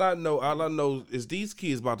 But all I know is these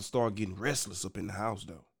kids about to start getting restless up in the house,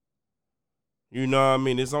 though. You know what I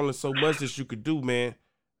mean? There's only so much that you could do, man.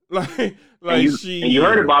 And you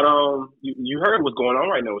heard about you heard what's going on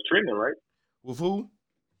right now. It's trending, right? With who?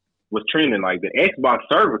 Was trending like the Xbox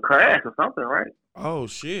server crashed or something, right? Oh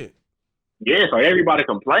shit. Yeah, so everybody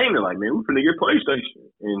complaining like, man, we finna get PlayStation,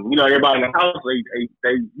 and everybody in the house,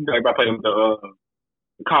 they everybody playing the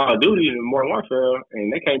Call of Duty and Modern Warfare,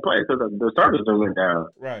 and they can't play because the servers went down.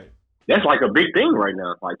 Right. That's like a big thing right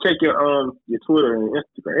now. Like, check your Twitter and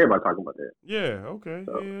Instagram. Everybody talking about that. Yeah. Okay.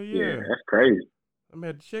 So, yeah. That's crazy. I'm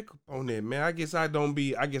gonna have to check up on that, man. I guess I don't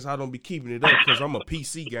be keeping it up because I'm a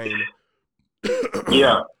PC gamer.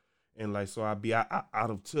 Yeah. And like, so I be out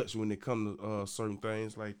of touch when it comes to certain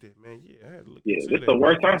things like that, man. Yeah, I had to look. Yeah, it's the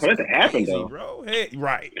worst time for that to happen, though, bro. Hey,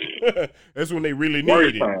 right. That's when they really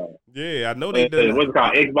need it. Yeah, I know they done. What's it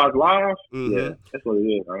called? Xbox Live. Mm-hmm. Yeah, that's what it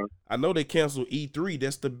is, man. I know they canceled E3.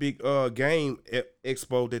 That's the big game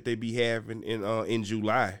expo that they be having in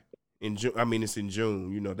July in June. I mean, it's in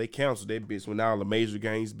June. You know, they canceled that bitch when all the major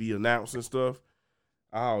games be announced and stuff.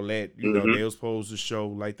 All that, you know, they were supposed to show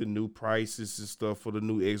like the new prices and stuff for the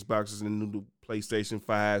new Xboxes and the new PlayStation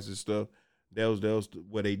 5s and stuff. That was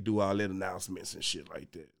where they do all that announcements and shit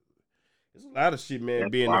like that. There's a lot of shit, man,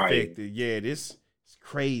 being affected. Yeah, this is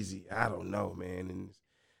crazy. I don't know, man. And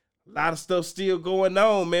a lot of stuff still going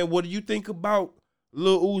on, man. What do you think about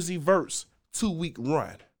Lil Uzi Vert's 2-week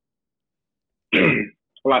run?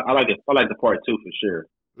 I like the part 2 for sure.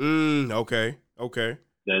 Okay.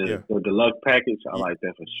 The deluxe package, I like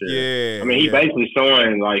that for sure. Yeah. I mean, he basically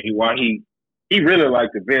showing like why he really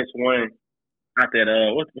like the best one out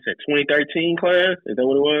that what's that 2013 class? Is that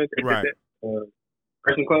what it was? Right.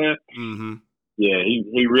 Freshman class. Mm-hmm. Yeah,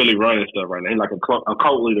 he really running stuff right now. He's like a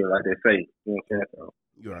cult leader, like they say. You know what I'm saying? So,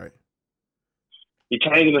 you're right. He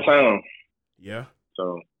changing the sound. Yeah.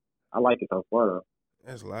 So I like it so far though.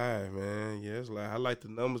 That's live, man. Yeah, that's live. I like the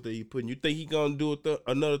numbers that you putting. You think he gonna do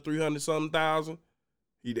another 300-something thousand?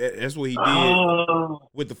 That's what he did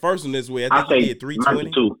with the first one this way. I think he did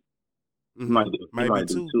 320. Might be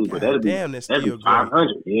two. But that'd that's still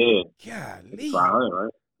 500. Yeah. Golly. 500,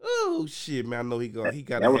 right? Oh shit, man! I know he got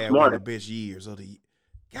to have one of the best years of the. He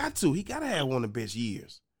got to have one of the best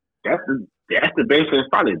years. That's the best. It's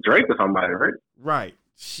probably Drake or somebody, right? Right.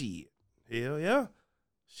 Shit. Hell yeah.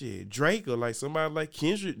 Shit, Drake or like somebody like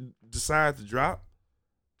Kendrick decide to drop.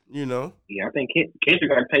 You know. Yeah, I think Kendrick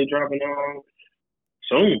got to pay dropping on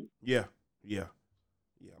soon. Yeah.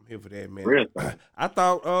 I'm here for that, man. Real I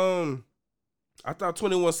thought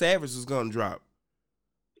 21 Savage was gonna drop.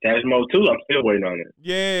 Savage Mode 2, I'm still waiting on it.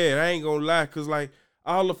 Yeah, I ain't gonna lie, cause like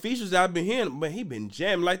all the features I've been hearing, man, he been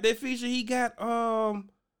jamming. Like that feature he got on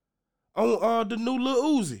the new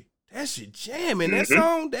Lil Uzi. That shit jamming. That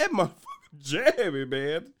song, that motherfucker jamming,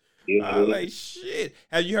 man. Yeah. I like shit.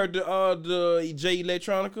 Have you heard the J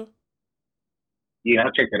Electronica? Yeah, I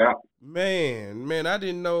checked it out. Man, I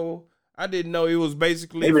didn't know it was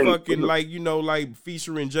basically fucking like, you know, like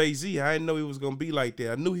featuring Jay-Z. I didn't know it was gonna be like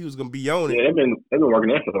that. I knew he was gonna be on it. Yeah, they've been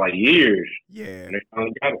working on it for like years. Yeah. And they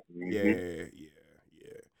finally got it. Yeah.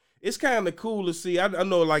 It's kind of cool to see. I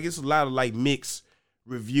know like it's a lot of like mixed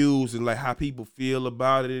reviews and like how people feel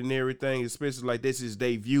about it and everything, especially like this is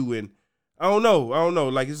their view, and I don't know.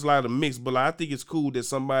 Like it's a lot of mixed, but like, I think it's cool that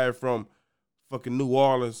somebody from fucking New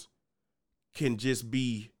Orleans can just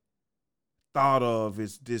be thought of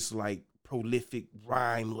as this like prolific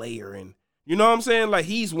rhyme layer, and you know what I'm saying? Like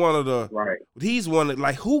he's one of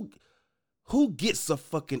like who gets a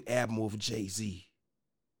fucking album with Jay-Z?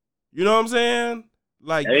 You know what I'm saying?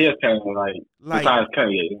 Like it is kind of like besides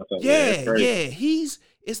Kanye. You know what I'm saying? Yeah.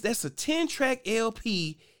 That's a 10-track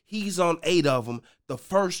LP. He's on 8 of them. The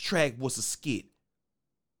first track was a skit.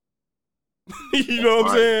 You know what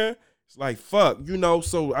I'm saying? It's like fuck, you know.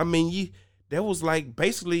 So I mean, that was like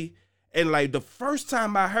basically. And like the first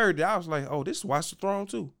time I heard it, I was like, "Oh, this is Watch the Throne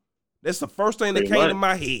too." That's the first thing that came to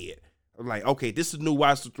my head. I'm like, "Okay, this is new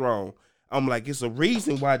Watch the Throne." I'm like, "It's a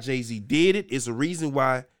reason why Jay-Z did it. It's a reason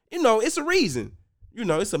why, you know, it's a reason. You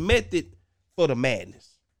know, it's a method for the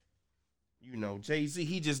madness. You know, Jay-Z,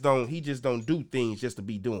 he just don't do things just to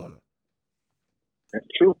be doing them." That's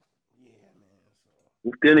true. Yeah, man.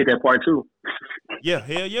 We still need that part 2. Yeah,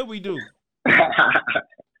 hell yeah, we do.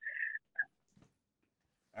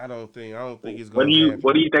 I don't think it's gonna happen.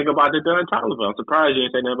 What do you think about the Don Toliver? I'm surprised you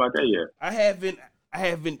ain't saying nothing about that yet. I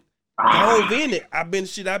haven't dove in it. I've been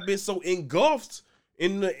so engulfed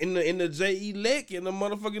in the J.E. Leck and the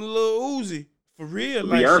motherfucking Lil Uzi. For real.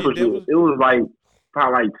 Like shit, it was like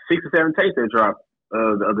probably like 6 or 7 tapes that dropped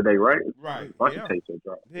the other day, right? Right. A bunch of tapes that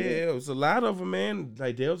dropped. Yeah, it was a lot of them, man.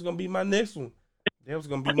 Like that was gonna be my next one. That was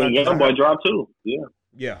gonna be my Young Boy dropped too. Yeah.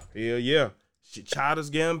 Yeah, hell yeah. Childish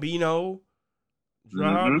Gambino.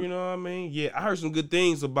 Drop, you know what I mean? Yeah, I heard some good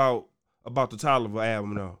things about the Toliver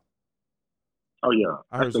album though. Oh yeah,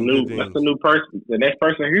 that's the new person. The next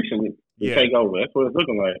person in Houston to take over. That's what it's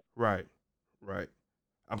looking like. Right.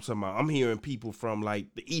 I'm hearing people from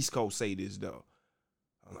like the East Coast say this though.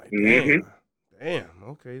 I'm like, damn.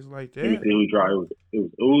 Okay, it's like that. It was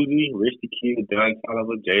Uzi, Rich the Kid, Don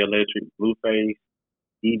Toliver, Jay Electric, Blueface,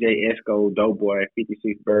 DJ Esco, Doughboy,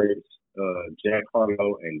 56 Birds, Jack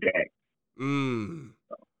Harlow, and Dak. I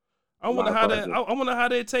wonder how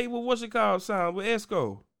that tape with what's it called sound with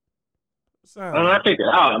Esco. I checked it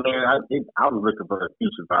out. I mean, I was looking for a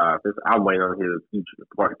Future vibe. I'm waiting on his Future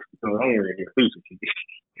part. So I ain't really hear Future.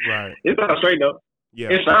 Right. It sounds straight though. Yeah.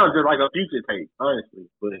 It sounds just like a Future tape, honestly,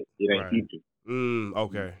 but it ain't Future.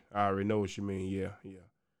 Okay. I already know what you mean. Yeah.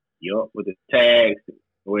 Yup, with the tags,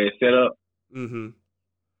 the way it's set up. Mm-hmm.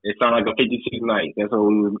 It sounds like a 56 night. That's what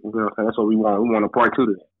we want. We want a part 2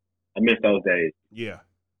 to that. I miss those days. Yeah.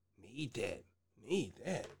 Need that. Man.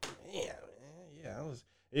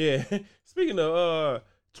 Yeah. Speaking of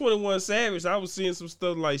 21 Savage, I was seeing some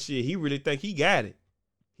stuff like shit. He really think he got it.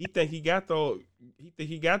 He think he got the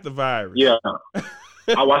virus. Yeah.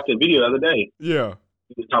 I watched the video the other day. Yeah.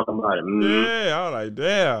 He was talking about it. Mm-hmm. Yeah, I was like,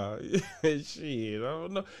 damn. Shit, I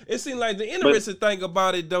don't know. It seemed like the interesting thing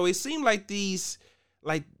about it though, it seemed like the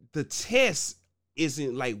test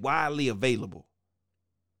isn't like widely available.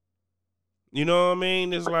 You know what I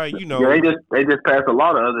mean? It's like, you know. Yeah, they just passed a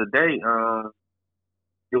law the other day.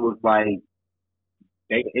 It was like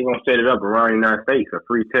they gonna set it up around the United States for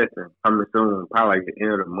free testing coming soon, probably like the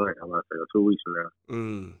end of the month. I'm gonna say 2 weeks from now.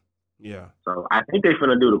 Yeah. So I think they're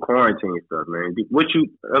finna do the quarantine stuff, man.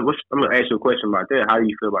 I'm gonna ask you a question about that. How do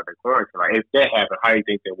you feel about the quarantine? Like, if that happened, how do you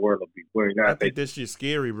think the world will be? I think that shit's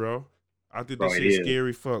scary, bro. I think that shit's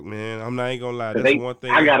scary. Fuck, man. Ain't gonna lie. That's one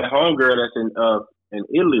thing. I got a homegirl that's in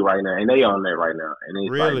Italy right now, and they on that right now. And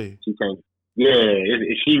it's really? Like, she can't. Yeah,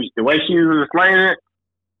 the way she was explaining it,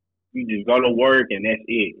 you just go to work and that's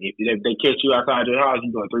it. If they catch you outside your house, you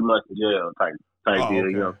going 3 months in jail type deal. Okay.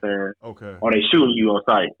 You know what I'm saying? Okay. Or they shooting you on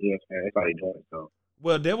site. You know what I'm saying? That's how they doing it. So.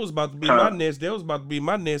 Well, that was about to be my next. That was about to be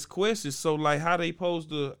my next question. So, like, how they supposed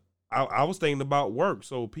to? I was thinking about work.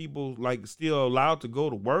 So people like still allowed to go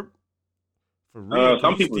to work for real.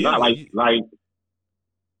 Some people not like I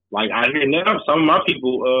hear now. Some of my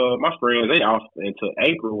people, my friends, they off until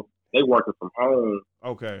April. They working from home.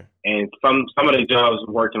 Okay. And some of their jobs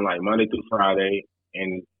working like Monday through Friday,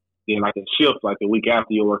 and then like a shift like the week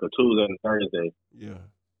after you work a Tuesday and Thursday. Yeah.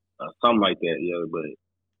 Something like that. Yeah, but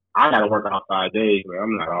I gotta work out 5 days, man.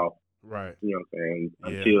 I'm not off. Right. You know what I'm saying?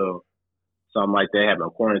 Until something like that happen,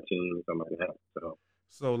 quarantine, something like that.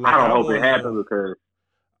 So like, I don't hope it happens because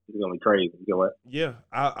it's gonna be crazy. You know what? Yeah.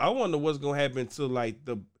 I wonder what's gonna happen to like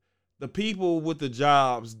the people with the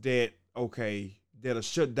jobs that that'll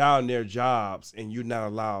shut down their jobs and you're not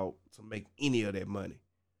allowed to make any of that money.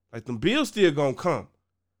 Like them bills still gonna come.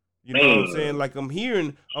 You know what I'm saying? Like I'm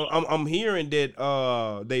hearing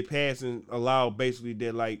that they pass and allow basically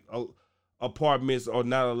that like apartments are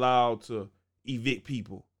not allowed to evict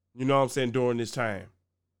people. You know what I'm saying, during this time.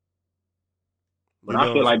 But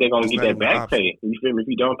I feel like they're gonna get that back pay. You feel me? If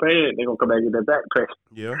you don't pay it, they're gonna come back and get that back pay.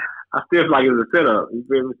 Yeah. I still feel like it's a setup. You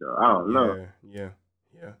feel me? So I don't know. Yeah.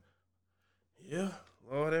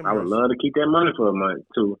 Lord, I would love to keep that money for a month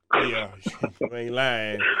too. Yeah, you ain't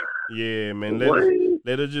lying. Yeah, man.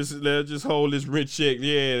 Let her just hold this rent check.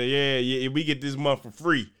 Yeah. We get this month for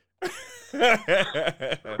free.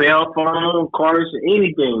 Cell phone, cars,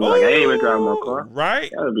 anything. Like I ain't even driving my car. Right.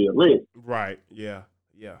 That'll be a list. Right. Yeah.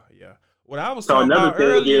 What I was talking about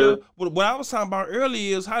earlier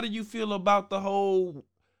is how do you feel about the whole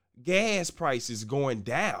gas prices going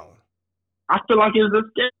down? I feel like it's a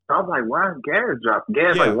scam. I was like, why is gas dropping?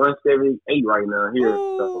 Gas like 178 right now here.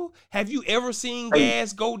 So. Have you ever seen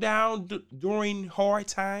gas go down during hard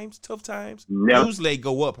times, tough times? Never. Usually they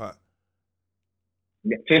go up, huh?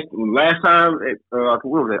 Since last time, what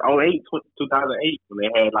was it, 2008, when they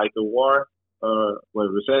had like the war,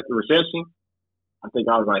 recession. I think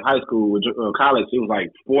I was like high school with college. It was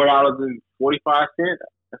like $4.45.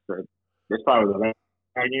 That's probably the last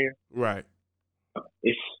year. Right.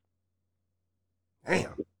 It's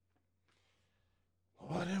damn.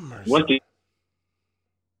 Lord have mercy.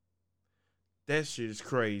 That shit is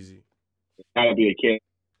crazy. It's gotta be a kid.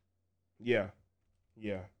 Yeah.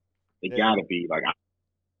 It gotta be like.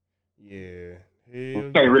 Yeah.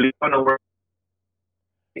 Can't really find no work.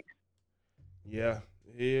 Yeah.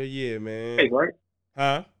 Hell yeah, man. Hey, right?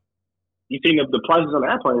 Huh? You seen the prices on the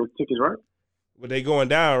airplane tickets, right? But they going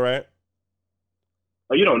down, right?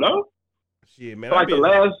 Oh, you don't know? Shit, man. So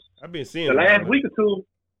I've been seeing the last week or two.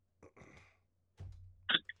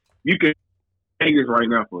 You can take this right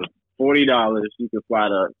now for $40. You can fly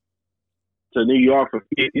to New York for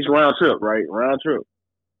it's round trip, right? Round trip.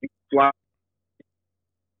 You can fly.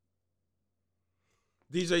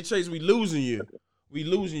 DJ Chase, we losing you. We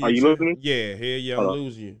losing you. Are you losing me? Yeah, hell yeah, I'm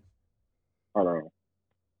losing you. Hold on.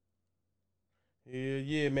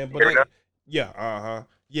 Yeah, man. But yeah,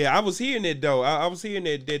 I was hearing that though. I was hearing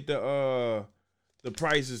that the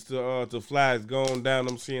prices to fly is going down.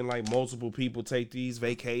 I'm seeing like multiple people take these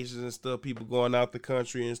vacations and stuff. People going out the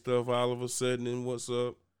country and stuff all of a sudden. And what's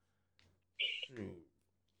up?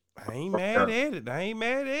 I ain't mad at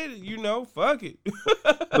it. You know, fuck it.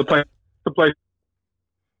 The place.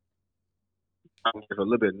 It's a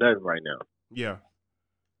little bit nuts right now. Yeah.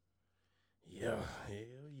 Hell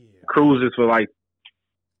yeah. Cruises for like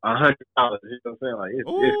 $100. You know what I'm saying? Like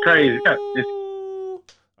it's crazy.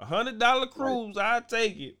 $100 cruise, I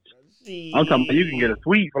take it. I'm talking about you can get a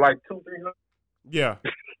suite for like $200-$300. Yeah.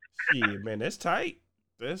 Yeah, man, that's tight.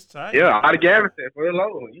 That's tight. Yeah, out of Galveston for the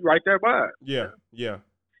low. You right there by it. Yeah.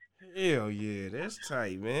 Hell yeah, that's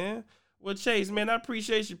tight, man. Well, Chase, man, I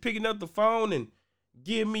appreciate you picking up the phone and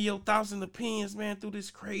giving me your thoughts and opinions, man, through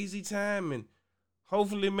this crazy time. And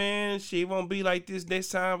hopefully, man, shit won't be like this next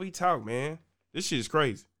time we talk, man. This shit is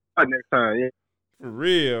crazy. Next time, yeah. For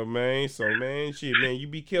real, man. So, man, shit, man, you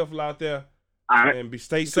be careful out there. All right. And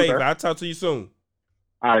stay safe. I'll talk to you soon.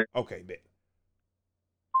 All right. Okay, bet.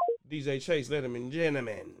 DJ Chase, ladies and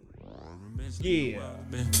gentlemen. Yeah.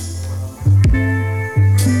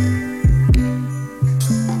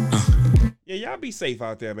 Yeah, y'all be safe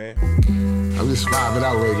out there, man. I'm just vibing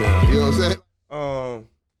out right now. You know what I'm saying?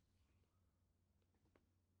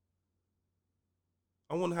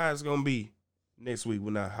 I wonder how it's gonna be next week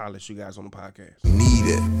when I holler at you guys on the podcast. Need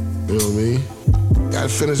it. You know what I mean? Gotta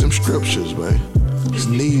finish them scriptures, man. It's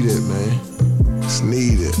needed, man. It's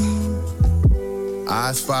needed.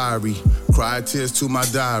 Eyes fiery, cry tears to my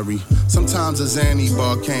diary. Sometimes a Xanny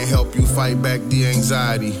bar can't help you fight back the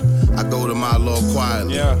anxiety. I go to my Lord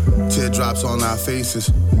quietly. Teardrops on our faces,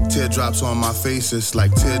 teardrops on my faces.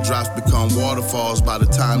 Like teardrops become waterfalls by the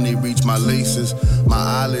time they reach my laces. My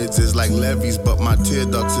eyelids is like levees, but my tear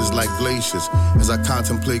ducts is like glaciers. As I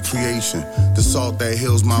contemplate creation, the salt that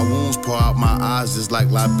heals my wounds pour out my eyes is like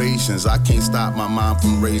libations. I can't stop my mind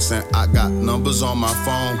from racing. I got numbers on my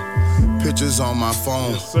phone, pictures on my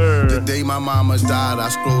phone. Yes, sir. The day my mama died, I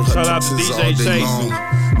scrolled her pictures all day long.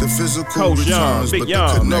 The physical returns, but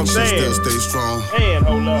the connection still stays strong. And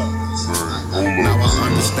hold up. Now I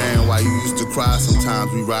understand why you used to cry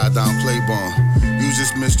sometimes we ride down Claiborne. You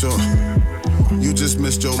just missed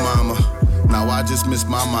your mama. Now I just miss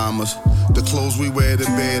my mamas. The clothes we wear to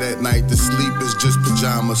bed at night, the sleep is just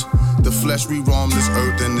pajamas. The flesh we roam this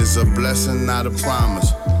earth and is a blessing, not a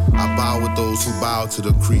promise. I bow with those who bow to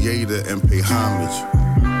the Creator and pay homage.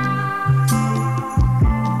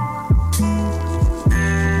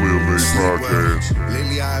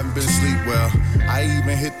 Lately I haven't been sleep well. I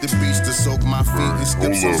even hit the beach to soak my feet and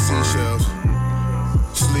skip some seashells.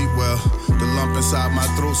 Sleep well. The lump inside my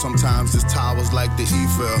throat sometimes is towers like the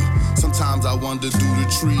Eiffel. Sometimes I wonder, do the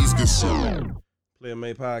trees get so? Player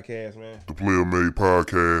Made Podcast, man. The Player Made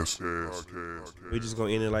Podcast. We just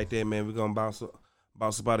gonna end it like that, man. We gonna bounce up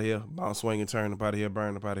out of here, bounce, swing, and turn up out of here,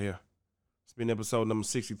 burn up out of here. It's been episode number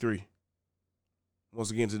 63.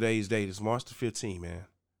 Once again, today's date is March the 15th, man.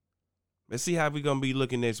 Let's see how we gonna be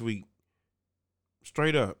looking next week.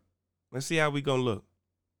 Straight up. Let's see how we gonna look.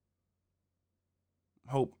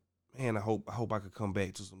 I hope I could come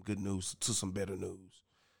back to some good news, to some better news.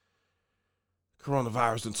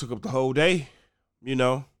 Coronavirus done took up the whole day, you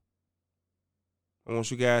know. I want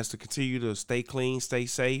you guys to continue to stay clean, stay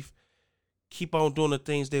safe. Keep on doing the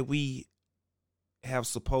things that we have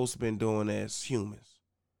supposed to been doing as humans.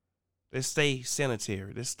 Let's stay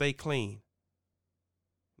sanitary. Let's stay clean.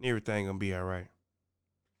 And everything gonna be all right.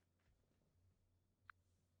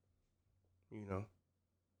 You know.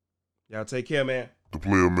 Y'all take care, man. The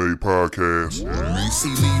Player Made Podcast. See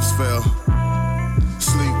leaves fell.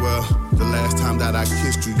 Sleep well. The last time that I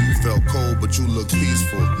kissed you, you felt cold, but you look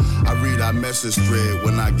peaceful. I read our message thread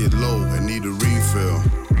when I get low and need a refill.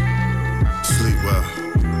 Sleep well.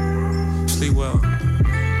 Sleep well.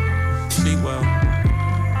 Sleep well.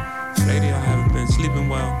 Lady, I haven't been sleeping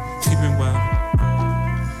well. Sleeping well.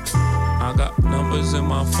 I got numbers in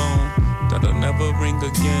my phone that'll never ring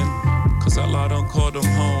again. Cause Allah don't call them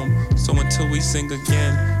home. So until we sing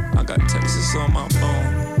again, I got texts on my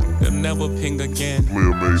phone. They'll never ping again.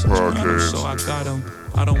 Player Made Podcast. So I got them.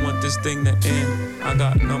 I don't want this thing to end. I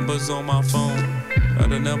got numbers on my phone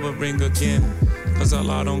that'll never ring again. Cause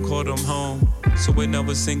Allah don't call them home. So we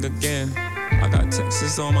never sing again. I got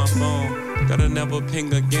texts on my phone that'll never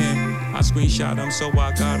ping again. I screenshot them, so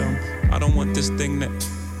I got them. I don't want this thing to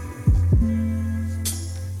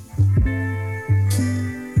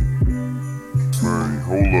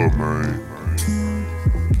Hold up, man.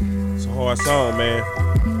 It's a hard song, man.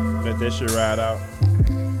 Let that shit ride out.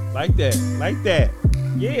 Like that. Like that.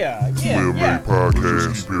 Yeah. Player Made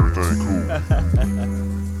Podcast. Everything cool.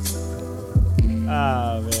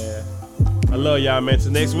 Ah, man. I love y'all, man.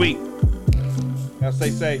 Till next week. Y'all stay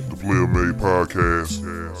safe. The Player Made Podcast.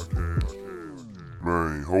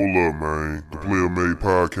 Man, hold up, man. The Player Made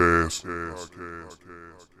Podcast.